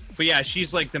 But yeah,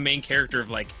 she's like the main character of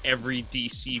like every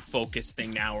DC focused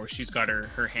thing now, where she's got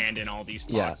her hand in all these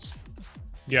Yeah. pots.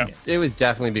 Yeah. It was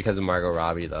definitely because of Margot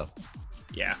Robbie though.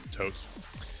 Yeah. Totes.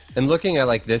 And looking at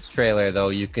like this trailer though,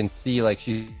 you can see like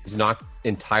she's not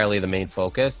entirely the main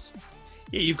focus.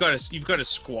 Yeah, you've got a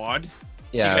squad.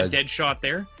 Yeah, You got Deadshot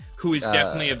there, who is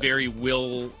definitely a very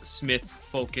Will Smith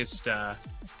focused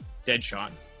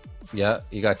Deadshot. yeah.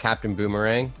 You got Captain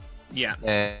Boomerang Yeah,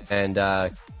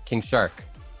 and King Shark.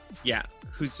 yeah.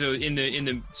 Who's so in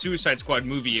the Suicide Squad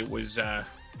movie? It was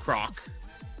Croc.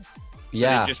 So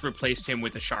Yeah, they just replaced him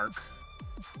with a shark,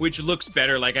 which looks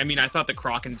better. Like, I mean, I thought the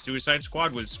Croc in Suicide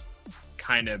Squad was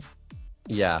kind of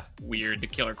yeah. weird. The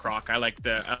Killer Croc. I like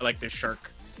the shark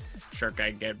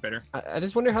guy get better. I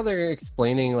just wonder how they're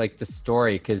explaining like the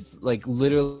story because like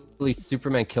literally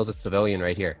Superman kills a civilian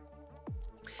right here.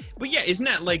 But yeah, isn't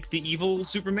that like the evil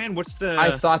Superman? What's the?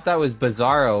 I thought that was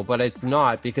Bizarro, but it's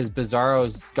not because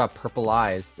Bizarro's got purple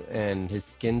eyes and his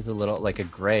skin's a little like a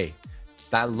gray.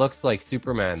 That looks like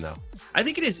Superman though. I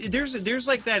think it is. There's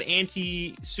like that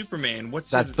anti-Superman.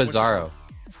 That's Bizarro.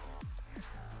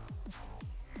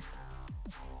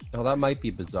 Oh, that might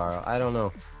be Bizarro. I don't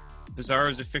know. Bizarro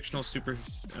is a fictional super.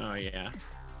 Oh yeah.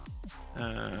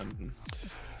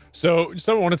 So,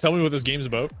 someone want to tell me what this game's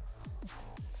about?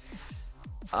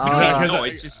 Because no,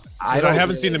 it's just I don't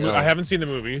haven't seen the really movie. I know. haven't seen the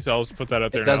movie, so I'll just put that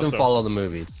out there. It doesn't now, so. follow the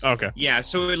movies. Okay. yeah.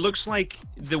 So it looks like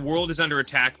the world is under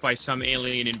attack by some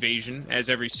alien invasion, as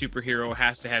every superhero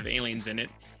has to have aliens in it.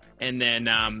 And then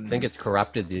I think it's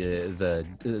corrupted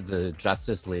the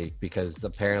Justice League because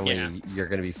apparently Yeah. you're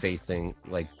going to be facing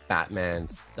like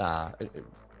Batman's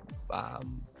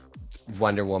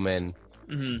Wonder Woman,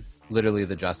 literally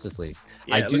the Justice League.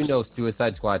 Yeah, I do know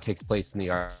Suicide Squad takes place in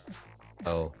the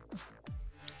Oh,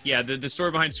 yeah. The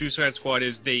story behind Suicide Squad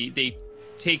is they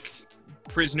take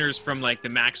prisoners from like the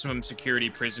maximum security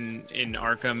prison in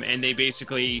Arkham, and they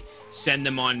basically send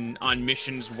them on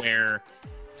missions where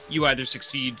you either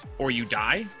succeed or you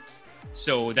die.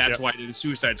 So that's why they're the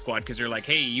Suicide Squad, because they're like,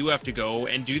 hey, you have to go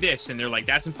and do this, and they're like,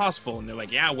 that's impossible, and they're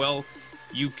like, yeah, well,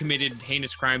 you committed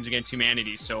heinous crimes against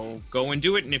humanity, so go and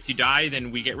do it, and if you die,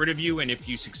 then we get rid of you, and if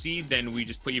you succeed, then we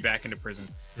just put you back into prison.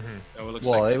 So it looks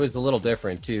it was a little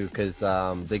different too, because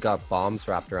they got bombs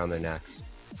wrapped around their necks.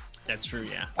 That's true,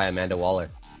 yeah. By Amanda Waller.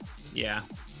 Yeah.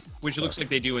 Which it looks like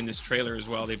they do in this trailer as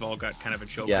well. They've all got kind of a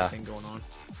choker thing going on.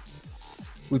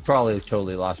 We probably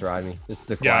totally lost Rodney. This is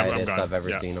the quietest I've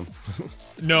ever seen him.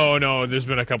 No, there's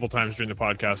been a couple times during the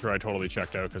podcast where I totally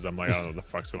checked out because I'm like, I don't know what the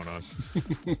fuck's going on.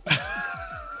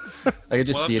 I could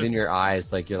just see it in your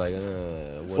eyes, like you're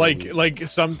like, like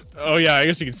some. Oh yeah, I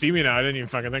guess you can see me now. I didn't even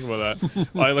fucking think about that.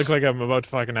 I look like I'm about to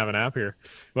fucking have a nap here.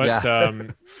 But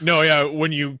no, yeah.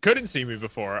 When you couldn't see me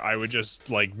before, I would just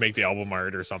like make the album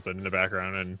art or something in the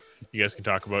background, and you guys can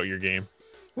talk about your game.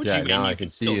 Now I can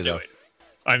see you though.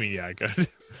 I mean, yeah, I could.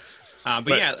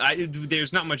 but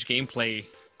there's not much gameplay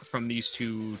from these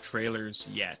two trailers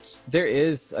yet. There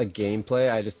is a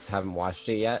gameplay. I just haven't watched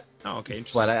it yet. Oh, okay.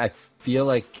 Interesting. But I feel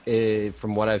like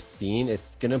from what I've seen,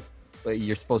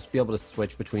 you're supposed to be able to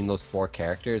switch between those 4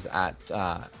 characters at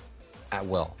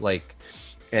will, like,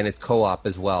 and it's co-op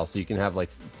as well, so you can have like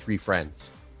 3 friends.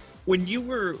 When you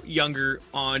were younger,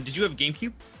 did you have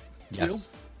GameCube? Yes.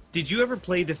 Did you ever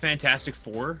play the Fantastic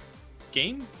Four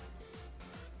game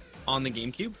on the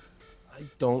GameCube? I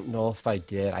don't know if I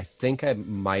did. I think I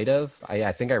might have.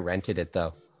 I think I rented it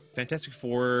though. Fantastic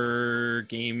Four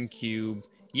GameCube.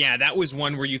 Yeah, that was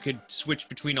one where you could switch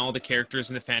between all the characters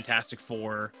in the Fantastic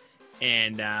Four,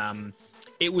 and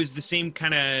it was the same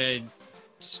kind of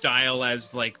style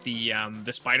as like the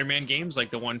Spider-Man games, like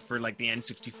the one for like the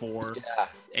N64,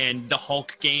 and the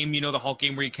Hulk game. You know, the Hulk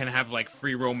game where you kind of have like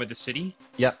free roam of the city.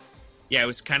 Yep. Yeah, it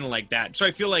was kind of like that. So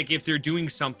I feel like if they're doing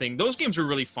something, those games were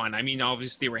really fun. I mean,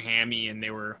 obviously they were hammy and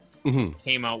they were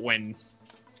came out when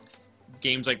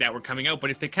games like that were coming out.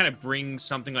 But if they kind of bring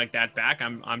something like that back,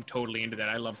 I'm totally into that.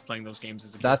 I love playing those games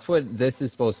as a kid. That's what this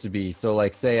is supposed to be. So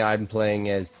like, say I'm playing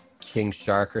as King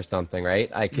Shark or something, right?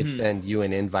 I could send you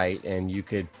an invite and you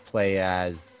could play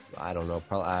as, I don't know,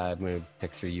 probably I'm going to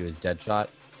picture you as Deadshot.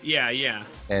 Yeah.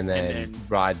 And then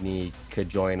Rodney could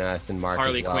join us, and Mark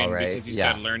Harley as well, Quinn, right? because he's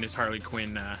got to learn his Harley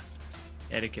Quinn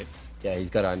etiquette. Yeah, he's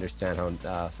got to understand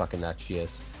how fucking nuts she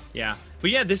is. Yeah,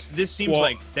 but yeah, this seems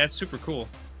like that's super cool.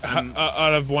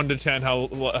 Out of 1 to 10,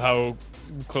 how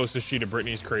close is she to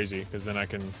Britney's crazy? Because then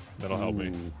that'll help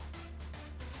me.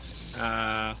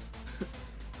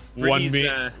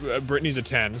 Britney's a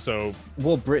 10, so.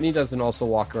 Well, Britney doesn't also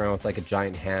walk around with like a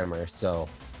giant hammer, so.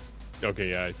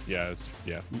 Okay, yeah.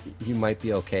 You might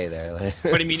be okay there.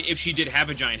 But I mean, if she did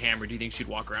have a giant hammer, do you think she'd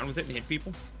walk around with it and hit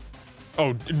people?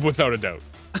 Oh, without a doubt.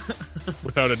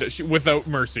 Without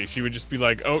mercy. She would just be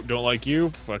like, oh, don't like you,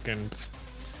 fucking.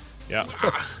 Yeah.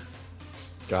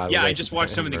 God, yeah, I just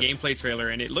watched some of the gameplay trailer,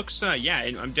 and it looks,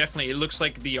 it looks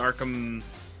like the Arkham,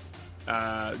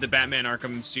 the Batman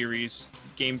Arkham series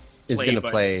game is going to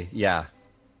play, yeah.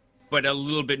 But a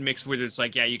little bit mixed with it's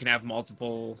like, yeah, you can have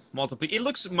multiple. It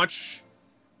looks much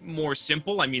more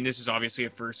simple. I mean, this is obviously a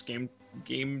first game.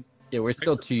 Yeah, we're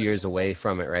still 2 years away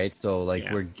from it, right? So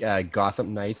like, we're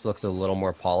Gotham Knights looks a little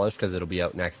more polished because it'll be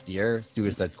out next year.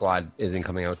 Suicide Squad isn't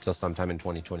coming out till sometime in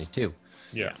 2022.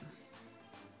 Yeah.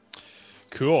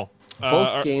 Cool.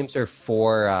 Both games are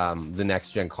for the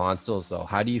next gen consoles, though.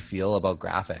 How do you feel about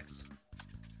graphics?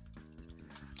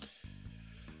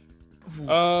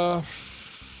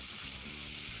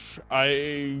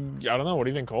 I don't know. What do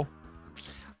you think, Cole?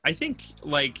 I think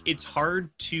like it's hard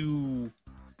to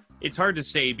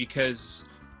say because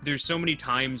there's so many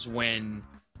times when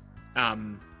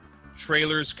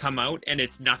trailers come out and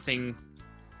it's nothing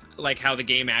like how the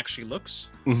game actually looks.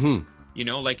 You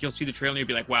know, like you'll see the trailer and you'll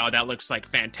be like, wow, that looks like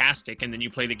fantastic. And then you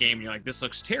play the game and you're like, this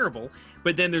looks terrible.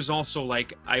 But then there's also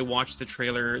like, I watched the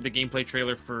gameplay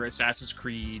trailer for Assassin's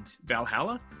Creed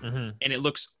Valhalla, and it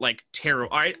looks like terrible.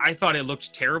 I thought it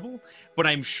looked terrible, but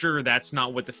I'm sure that's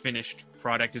not what the finished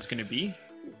product is going to be.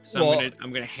 So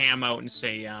I'm gonna ham out and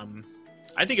say,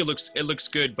 I think it looks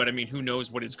good, but I mean, who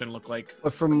knows what it's gonna look like.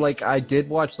 But from like, I did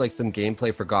watch like some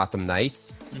gameplay for Gotham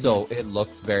Knights, so it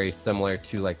looks very similar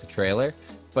to like the trailer.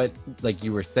 But like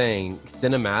you were saying,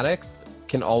 cinematics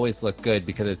can always look good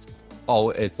because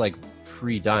it's like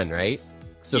pre-done, right?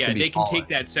 So yeah, they can take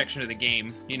that section of the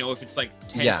game. You know, if it's like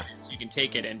 10 minutes, you can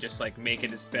take it and just like make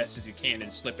it as best as you can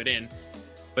and slip it in.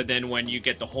 But then when you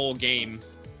get the whole game,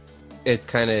 it's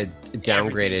kind of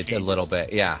downgraded a changes. little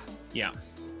bit. Yeah. Yeah.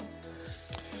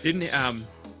 Didn't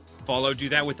Fallout do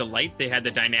that with the light? They had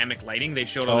the dynamic lighting. They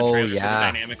showed all the trailers for the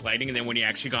dynamic lighting, and then when you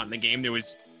actually got in the game, there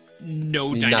was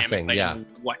no dynamic lighting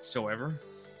whatsoever.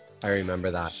 I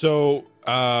remember that. So,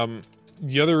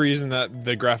 the other reason that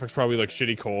the graphics probably look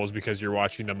shitty, Cole, is because you're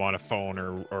watching them on a phone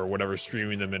or whatever,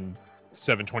 streaming them in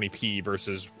 720p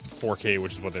versus 4K,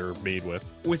 which is what they were made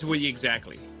with.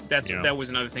 Exactly. That was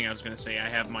another thing I was going to say. I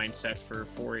have mine set for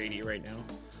 480 right now.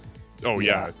 Oh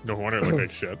yeah, no wonder it looked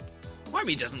like shit. Well, I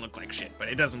mean, it doesn't look like shit, but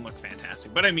it doesn't look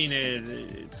fantastic. But I mean,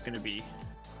 it's going to be...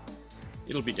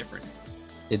 It'll be different.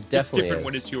 It definitely It's different is.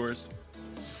 when it's yours.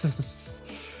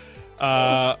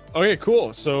 Okay,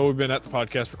 cool. So we've been at the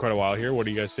podcast for quite a while here. What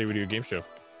do you guys say we do a game show?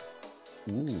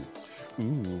 Ooh.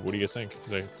 What do you guys think?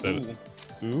 Ooh.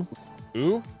 Ooh.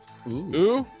 Ooh. Ooh.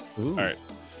 Ooh. All right.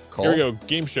 Cole? Here we go.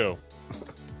 Game show.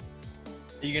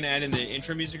 Are you going to add in the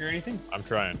intro music or anything? I'm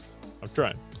trying.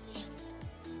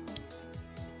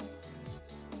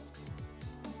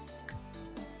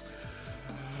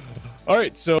 All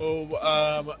right,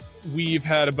 so we've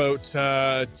had about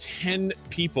 10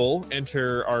 people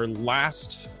enter our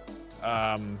last,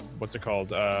 what's it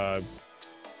called?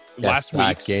 Last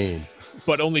week's game.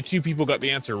 But only 2 people got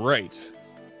the answer right,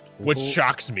 which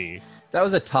shocks me. That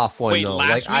was a tough one, Wait, though.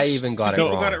 last Like, I week's- even got it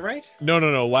No, wrong. Got it right?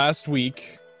 No. Last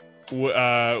week,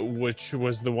 which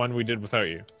was the one we did without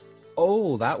you.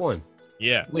 Oh, that one.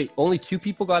 Yeah, Wait, only 2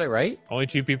 people got it right? only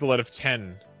 2 people out of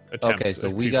 10 attempts. Okay, so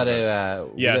if we people gotta... got-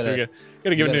 so we gotta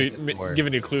give gotta a get some more. give a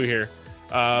new clue here.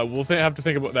 We'll have to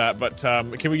think about that. But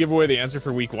can we give away the answer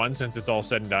for week 1 since it's all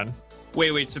said and done?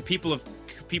 Wait. So people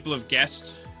have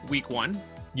guessed week 1?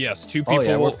 Yes, 2 people. Oh,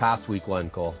 yeah, we're past week 1,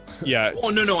 Cole. Yeah. Oh,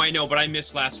 no, I know, but I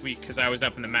missed last week because I was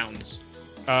up in the mountains.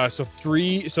 So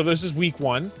 3. So this is week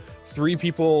 1. 3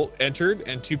 people entered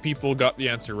and 2 people got the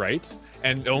answer right.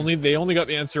 And they only got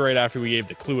the answer right after we gave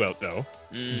the clue out, though.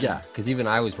 Yeah, because even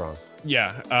I was wrong.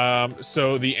 Yeah.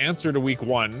 So the answer to week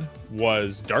 1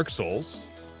 was Dark Souls.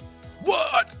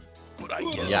 What? But I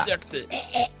guessed it.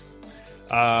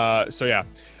 So yeah.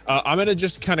 I'm going to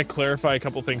just kind of clarify a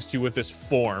couple things too with this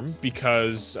form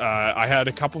because I had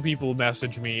a couple people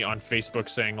message me on Facebook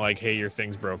saying like, hey, your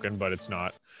thing's broken, but it's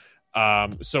not.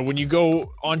 So when you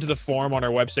go onto the form on our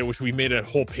website, which we made a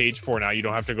whole page for now, you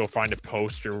don't have to go find a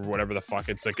post or whatever the fuck.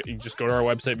 It's like you just go to our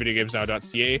website,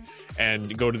 videogamesnow.ca,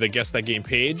 and go to the Guess That Game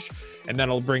page, and then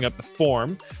it'll bring up the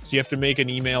form. So you have to make an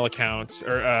email account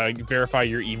or verify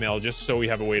your email just so we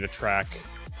have a way to track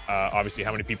obviously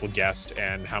how many people guessed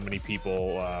and how many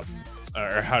people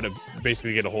or how to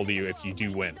basically get a hold of you if you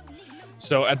do win.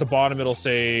 So at the bottom, it'll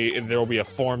say there will be a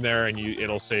form there, and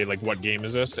it'll say like what game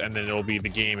is this, and then it'll be the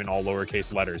game in all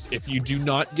lowercase letters. If you do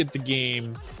not get the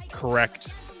game correct,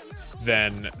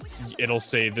 then it'll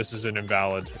say this is an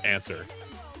invalid answer.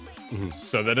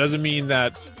 So that doesn't mean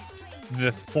that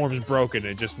the form's broken.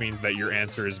 It just means that your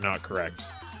answer is not correct.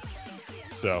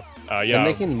 So yeah,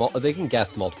 And they can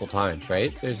guess multiple times,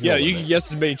 right? There's no yeah, you limit. can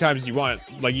guess as many times as you want.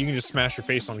 Like you can just smash your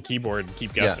face on the keyboard and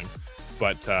keep guessing.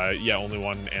 But yeah, only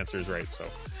one answer is right. So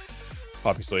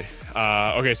obviously,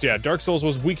 okay. So yeah, Dark Souls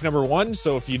was week number 1.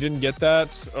 So if you didn't get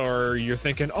that, or you're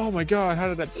thinking, oh my god,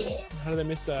 how did I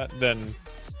miss that? Then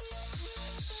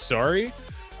sorry.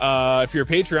 If you're a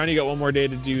Patreon, you got one more day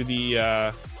to do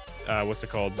the what's it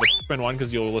called? The spin one,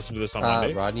 because you'll listen to this on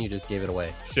Monday. Rodney, you just gave it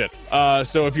away. Shit.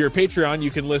 So if you're a Patreon, you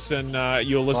can listen.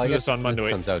 You'll listen to this on Monday.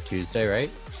 This comes out Tuesday,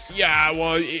 right? Yeah.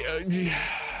 Well,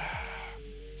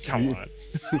 come on.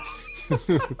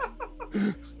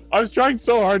 I was trying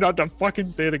so hard not to fucking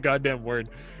say the goddamn word.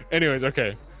 Anyways,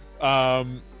 okay.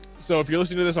 So if you're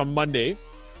listening to this on Monday,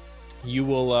 you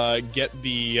will get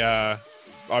the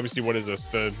obviously, what is this?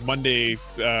 The Monday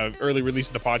early release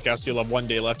of the podcast. You'll have 1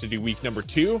 day left to do week number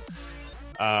 2.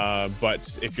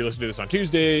 But if you're listening to this on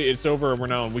Tuesday, it's over, and we're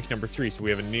now on week number 3. So we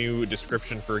have a new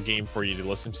description for a game for you to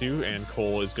listen to, and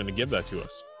Cole is going to give that to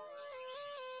us.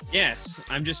 Yes,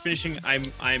 I'm just finishing. I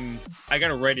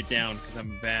gotta write it down because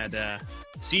I'm a bad.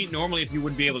 See, normally if you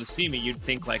wouldn't be able to see me, you'd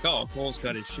think like, oh, Cole's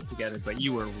got his shit together, but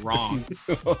you were wrong.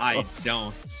 I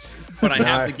don't. But I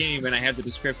have the game and I have the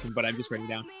description, but I'm just writing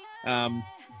it down.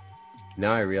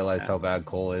 Now I realize how bad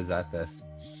Cole is at this.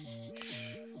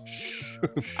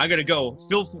 I gotta go.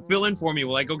 Fill in for me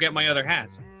while I go get my other hat.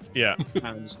 Yeah.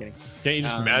 I'm just kidding. Can't you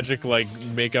just magic like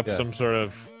make up some sort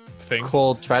of thing?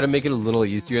 Cole, try to make it a little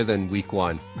easier than week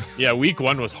 1. Yeah, week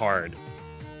 1 was hard.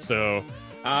 So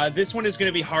this one is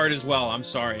gonna be hard as well. I'm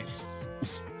sorry.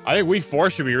 I think week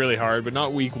 4 should be really hard, but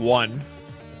not week 1.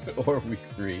 Or week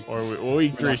 3. Or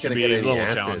week 3 should be a little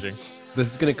challenging.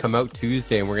 This is going to come out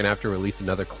Tuesday, and we're going to have to release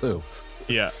another clue.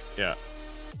 Yeah.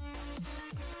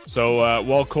 So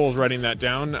while Cole's writing that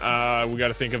down, we got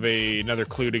to think of another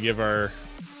clue to give our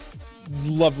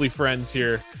lovely friends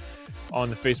here on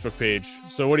the Facebook page.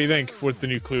 So what do you think? What the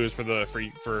new clue is for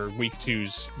week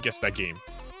 2's Guess That Game?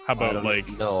 How about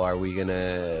No, are we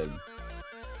gonna?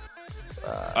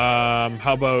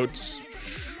 How about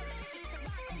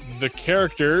the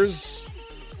characters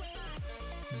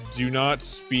do not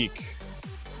speak?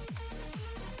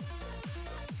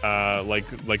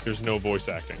 Like there's no voice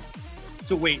acting.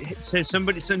 So wait,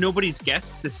 so nobody's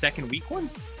guessed the second week one?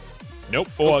 Nope.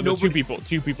 Well, two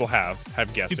people have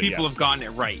guessed. 2 people have gotten it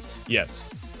right.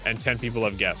 Yes, and 10 people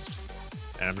have guessed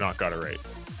and have not got it right.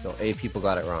 So 8 people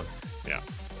got it wrong. Yeah.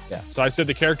 Yeah. So I said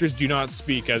the characters do not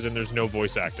speak, as in there's no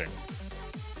voice acting,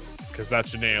 because that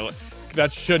should nail it.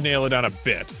 That should nail it down a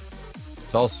bit.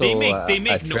 It's also they make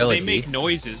a trilogy. they make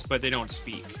noises, but they don't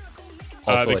speak.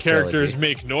 Also The characters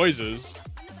make noises,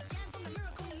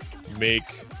 but They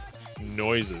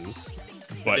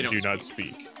don't do not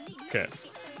speak. Okay.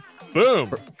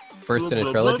 Boom. First in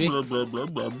a trilogy.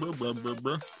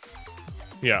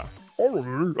 Yeah.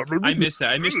 I missed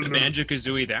that. I missed the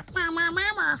Banjo-Kazooie there.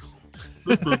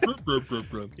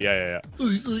 Yeah.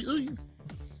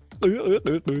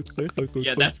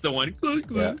 Yeah, that's the one.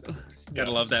 Yeah.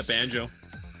 Gotta love that banjo.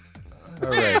 All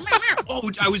right. Oh,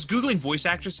 I was Googling voice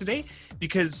actors today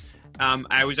because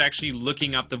I was actually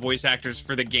looking up the voice actors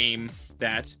for the game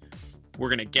that we're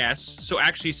going to guess. So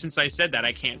actually, since I said that,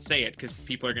 I can't say it because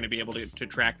people are going to be able to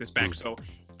track this back. So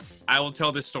I will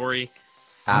tell this story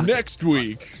next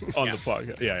week on the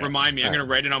podcast. Yeah. Remind me. I'm All going to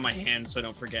write it on my hand so I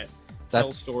don't forget. Tell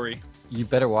the story. You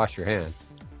better wash your hand.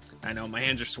 I know. My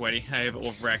hands are sweaty. I have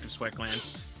overactive sweat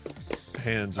glands.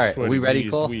 Hands All right, are we ready,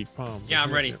 Cole? Weak palms. Yeah,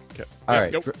 I'm ready. Okay. All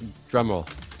right. Nope. Drum roll.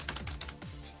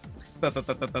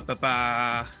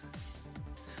 Ba-ba-ba-ba-ba-ba.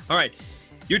 All right.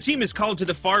 Your team is called to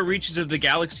the far reaches of the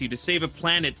galaxy to save a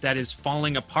planet that is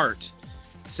falling apart.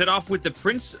 Set off with the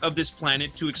prince of this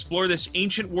planet to explore this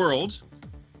ancient world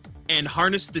and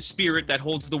harness the spirit that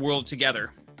holds the world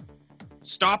together.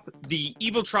 Stop the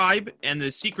evil tribe and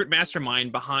the secret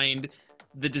mastermind behind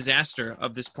the disaster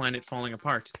of this planet falling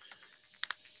apart.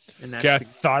 And that's Okay, I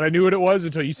thought I knew what it was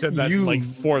until you said that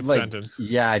fourth sentence.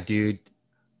 Yeah, dude.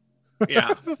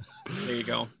 yeah. There you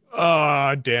go.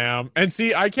 Oh, damn. And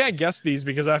see, I can't guess these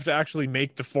because I have to actually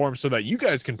make the form so that you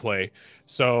guys can play.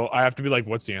 So I have to be like,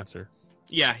 what's the answer?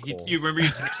 Yeah, you remember you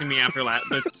texting me after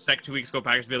the 2 weeks ago,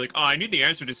 Packers, be like, oh, I need the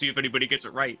answer to see if anybody gets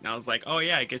it right. And I was like, oh,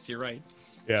 yeah, I guess you're right.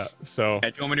 Yeah, so... Do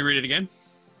you want me to read it again?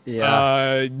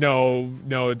 Yeah. No,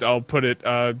 I'll put it...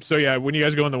 so yeah, when you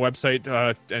guys go on the website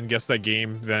and guess that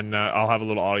game, then I'll have a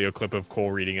little audio clip of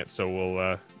Cole reading it, so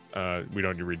we'll... we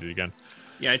don't need to read it again.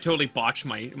 Yeah, I totally botched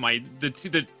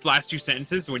the last 2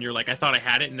 sentences when you're like, I thought I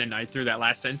had it, and then I threw that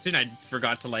last sentence in. I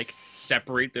forgot to,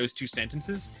 separate those 2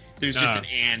 sentences. There's just an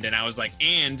and I was like,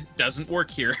 and doesn't work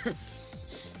here.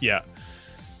 Yeah.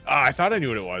 I thought I knew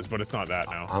what it was, but it's not that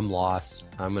now. I'm lost.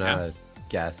 I'm going to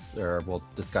guess, or we'll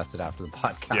discuss it after the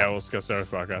podcast. Yeah, we'll discuss it after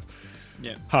the podcast.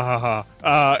 Yeah. Ha ha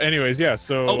ha. Anyways, yeah,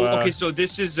 so... okay, so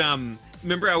this is...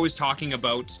 remember I was talking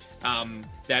about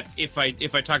that if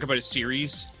I talk about a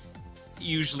series...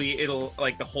 Usually it'll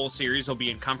the whole series will be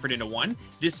encompassed into one.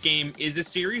 This game is a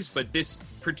series, but this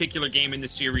particular game in the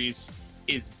series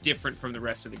is different from the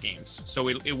rest of the games. So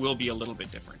it will be a little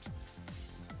bit different.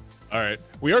 All right.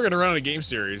 We are going to run a game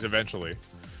series eventually.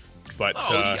 But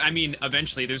I mean,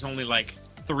 eventually there's only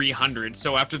 300.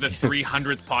 So after the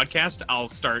 300th podcast, I'll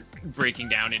start breaking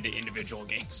down into individual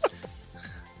games.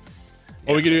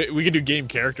 Well, we could do game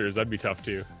characters. That'd be tough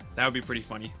too. That would be pretty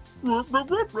funny.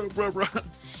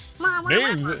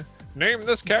 Name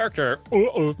this character.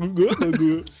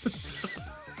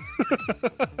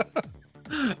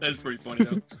 That's pretty funny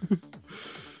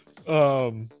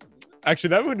though.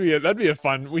 Actually, that'd be a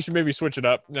fun. We should maybe switch it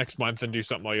up next month and do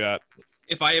something like that.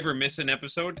 If I ever miss an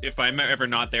episode, if I'm ever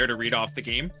not there to read off the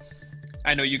game,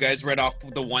 I know you guys read off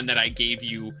the one that I gave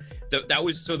you.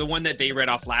 The one that they read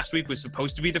off last week was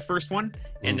supposed to be the first one,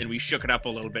 and then we shook it up a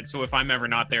little bit. So if I'm ever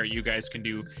not there, you guys can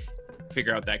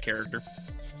figure out that character.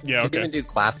 Yeah, You okay. can do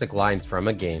classic lines from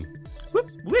a game.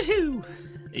 Woohoo!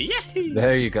 Yahoo!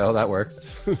 There you go. That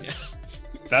works.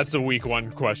 That's a week 1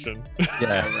 question.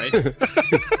 Yeah. Right?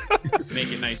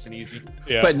 Make it nice and easy.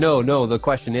 Yeah. But no. The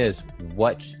question is,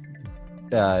 what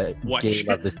What? game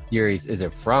of the series is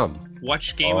it from?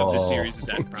 Which game of the series is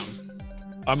that from?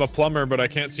 I'm a plumber, but I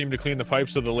can't seem to clean the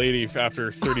pipes of the lady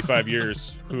after 35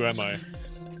 years. Who am I?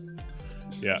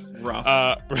 Yeah.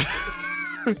 Rough.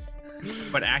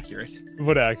 but accurate.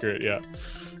 But accurate, yeah.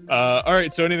 All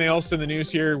right, so anything else in the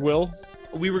news here, Will?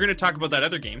 We were going to talk about that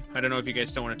other game. I don't know if you guys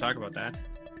still want to talk about that.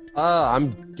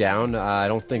 I'm down. I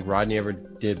don't think Rodney ever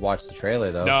did watch the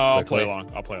trailer though. No, I'll play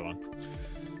along.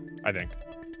 I think.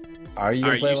 Are you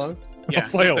gonna play along? Yeah,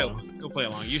 play along. Go play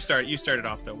along. You started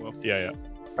off though, Will. Yeah.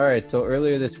 All right. So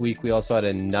earlier this week, we also had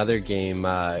another game,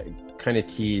 kind of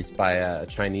teased by a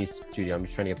Chinese studio. I'm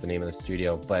just trying to get the name of the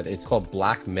studio, but it's called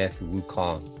Black Myth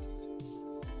Wukong.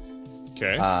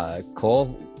 Okay.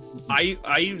 Cole.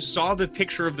 I saw the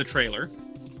picture of the trailer,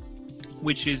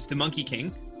 which is the Monkey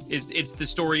King. It's the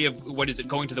story of, what is it,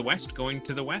 Going to the West? Journey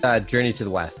to the West.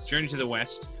 Journey to the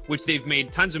West, which they've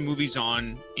made tons of movies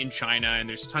on in China, and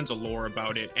there's tons of lore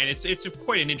about it, and it's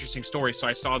quite an interesting story. So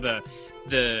I saw the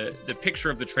picture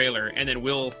of the trailer, and then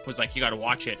Will was like, "You got to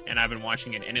watch it," and I've been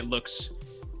watching it, and it looks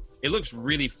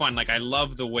really fun. Like, I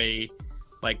love the way,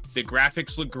 like, the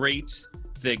graphics look great,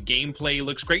 the gameplay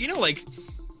looks great. You know, like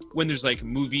when there's like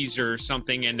movies or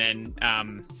something, and then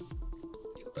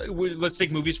let's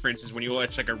take movies for instance. When you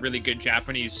watch like a really good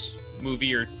Japanese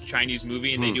movie or Chinese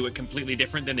movie, and they do it completely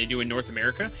different than they do in North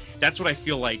America, that's what I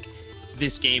feel like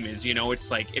this game is. You know,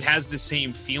 it's like it has the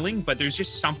same feeling, but there's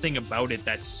just something about it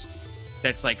that's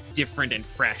like different and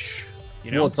fresh.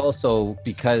 You know, well, it's also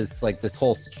because like this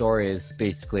whole story is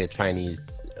basically a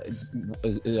Chinese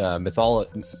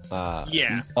mythology,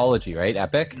 right?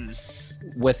 Epic.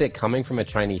 With it coming from a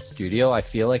Chinese studio, I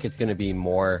feel like it's going to be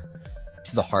more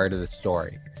to the heart of the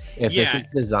story. If this is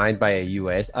designed by a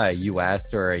US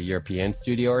or a European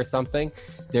studio or something,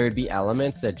 there would be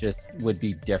elements that just would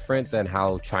be different than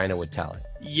how China would tell it.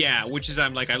 Yeah, which is I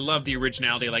love the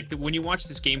originality. Like when you watch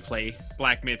this gameplay,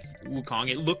 Black Myth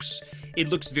Wukong, it looks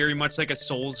very much like a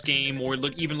Souls game, or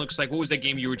even looks like, what was that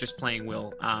game you were just playing,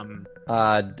 Will?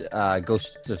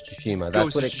 Ghost of Tsushima.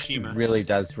 That's what it really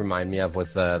does remind me of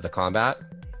with the combat.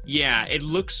 Yeah, it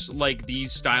looks like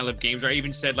these style of games. Or I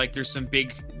even said like there's some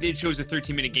big. It shows a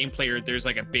 13-minute gameplay, or there's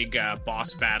like a big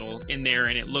boss battle in there,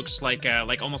 and it looks like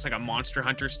almost like a Monster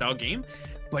Hunter style game.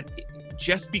 But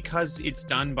just because it's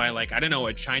done by like, I don't know,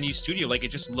 a Chinese studio, like it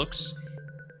just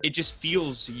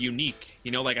feels unique. You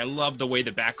know, like I love the way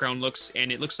the background looks,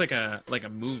 and it looks like a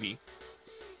movie.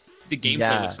 The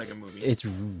gameplay looks like a movie. It's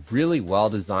really well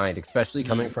designed, especially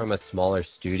coming from a smaller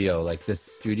studio. Like this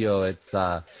studio, it's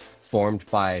formed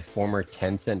by former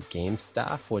Tencent game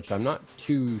staff, which I'm not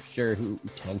too sure who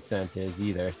Tencent is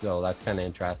either. So that's kind of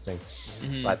interesting.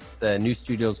 But the new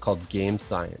studio is called Game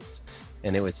Science,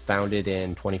 and it was founded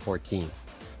in 2014.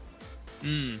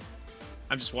 I'm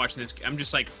just watching this. I'm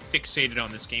just like fixated on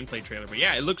this gameplay trailer. But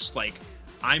yeah, it looks like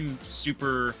I'm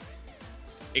super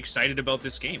excited about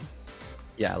this game.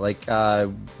 Yeah, like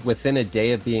within a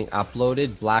day of being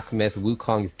uploaded, Black Myth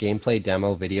Wukong's gameplay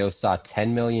demo video saw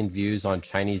 10 million views on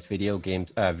Chinese video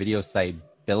site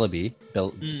Bilibili.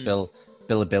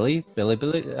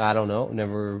 Bilibili? I don't know.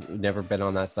 Never been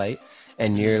on that site.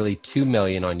 And nearly 2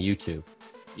 million on YouTube.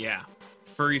 Yeah.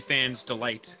 Furry fans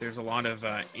delight. There's a lot of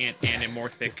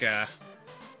anamorphic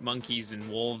monkeys and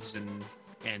wolves and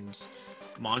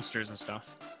monsters and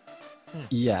stuff.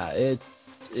 Yeah,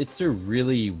 it's a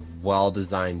really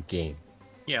well-designed game.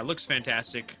 Yeah, it looks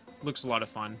fantastic. Looks a lot of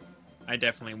fun. I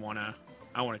definitely want to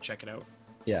check it out.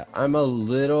 Yeah, I'm a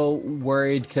little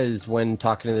worried because when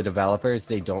talking to the developers,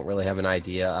 they don't really have an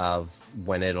idea of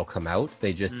when it'll come out.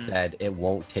 They just said it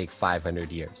won't take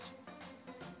 500 years.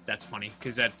 That's funny,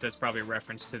 because that's probably a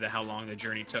reference to how long the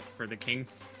journey took for the king.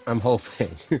 I'm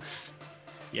hoping.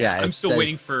 Yeah, I'm still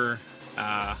waiting for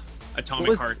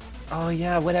Atomic Heart. Oh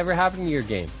yeah, whatever happened to your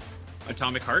game?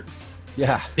 Atomic Heart?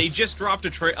 Yeah. They just dropped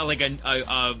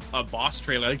a boss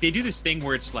trailer. Like they do this thing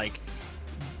where it's like,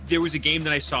 there was a game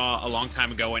that I saw a long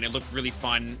time ago and it looked really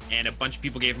fun and a bunch of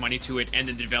people gave money to it, and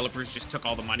then the developers just took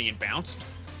all the money and bounced.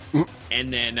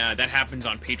 And then that happens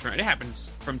on Patreon. It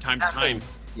happens from time to time.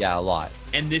 Yeah, a lot.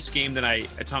 And this game that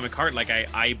Atomic Heart, like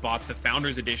I bought the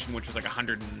Founders Edition, which was like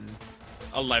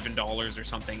 $111 or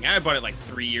something. I bought it like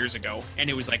 3 years ago, and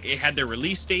it was like, it had their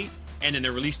release date, and then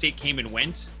their release date came and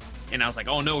went, and I was like,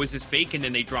 oh no, is this fake? And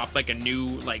then they dropped like a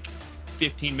new like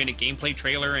 15-minute gameplay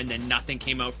trailer, and then nothing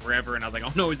came out forever, and I was like,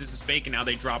 oh no, is this fake? And now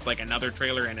they dropped like another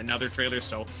trailer and another trailer,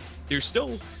 so they're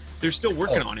still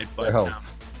working on it, but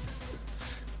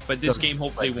this game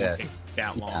hopefully won't take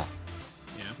that long.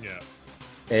 Yeah.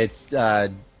 It's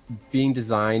being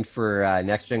designed for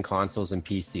next-gen consoles and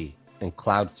PC and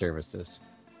cloud services.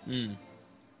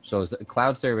 So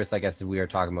cloud service, I guess we are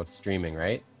talking about streaming,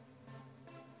 right?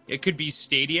 It could be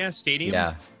Stadium.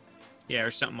 Yeah,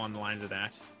 or something on the lines of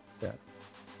that. Yeah.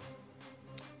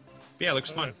 But yeah, it looks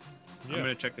fun. I'm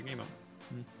gonna check the game out.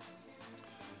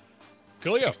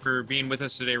 Coolio. Thanks for being with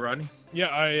us today, Rodney. Yeah,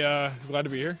 I glad to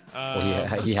be here. Well,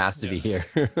 yeah, he has to be here.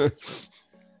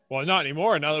 Well, not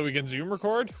anymore. Now that we can Zoom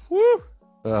record. Woo!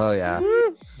 Oh, yeah.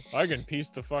 Woo! I can piece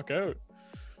the fuck out.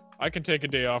 I can take a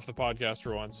day off the podcast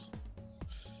for once.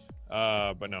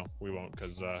 But no, we won't,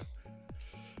 because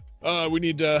we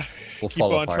need to keep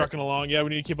on trucking along. Yeah, we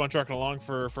need to keep on trucking along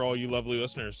for all you lovely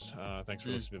listeners. Thanks for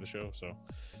listening to the show. So,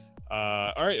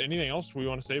 all right, anything else we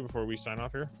want to say before we sign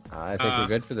off here? I think we're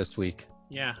good for this week.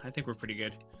 Yeah, I think we're pretty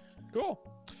good. Cool.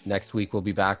 Next week, we'll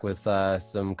be back with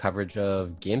some coverage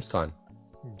of Gamescom.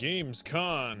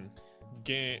 Gamescom.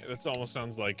 That almost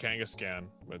sounds like Kangaskhan,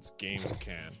 but it's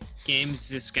Gamescom.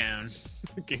 Gamescom.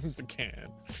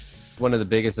 Gamescom. One of the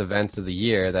biggest events of the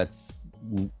year that's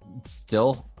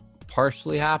still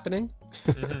partially happening.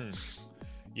 Mm-hmm.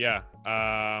 Yeah.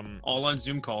 All on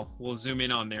Zoom call. We'll zoom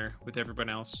in on there with everyone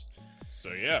else.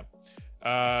 So yeah.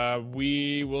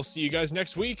 We will see you guys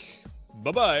next week.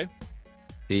 Bye-bye.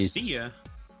 Peace. See ya.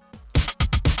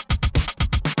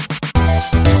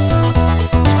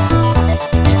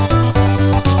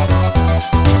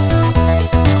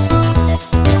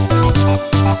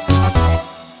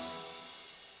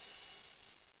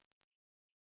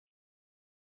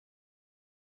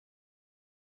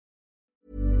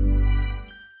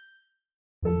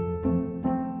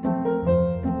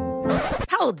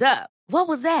 Hold up. What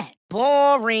was that?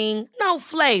 Boring. No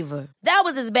flavor. That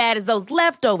was as bad as those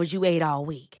leftovers you ate all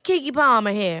week. Keke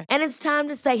Palmer here, and it's time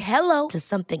to say hello to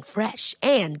something fresh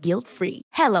and guilt-free.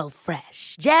 Hello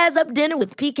Fresh. Jazz up dinner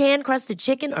with pecan-crusted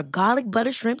chicken or garlic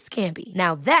butter shrimp scampi.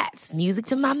 Now that's music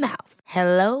to my mouth.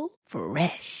 Hello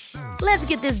Fresh. Let's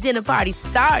get this dinner party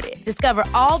started. Discover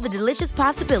all the delicious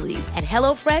possibilities at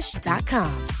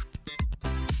hellofresh.com.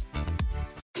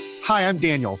 Hi, I'm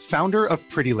Daniel, founder of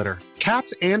Pretty Litter.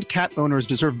 Cats and cat owners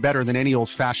deserve better than any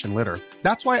old-fashioned litter.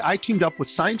 That's why I teamed up with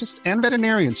scientists and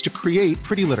veterinarians to create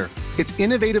Pretty Litter. Its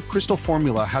innovative crystal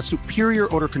formula has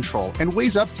superior odor control and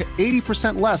weighs up to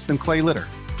 80% less than clay litter.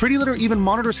 Pretty Litter even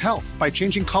monitors health by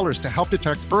changing colors to help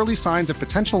detect early signs of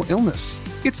potential illness.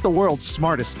 It's the world's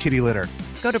smartest kitty litter.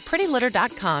 Go to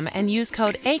prettylitter.com and use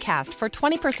code ACAST for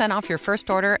 20% off your first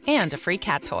order and a free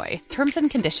cat toy. Terms and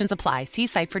conditions apply. See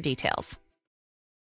site for details.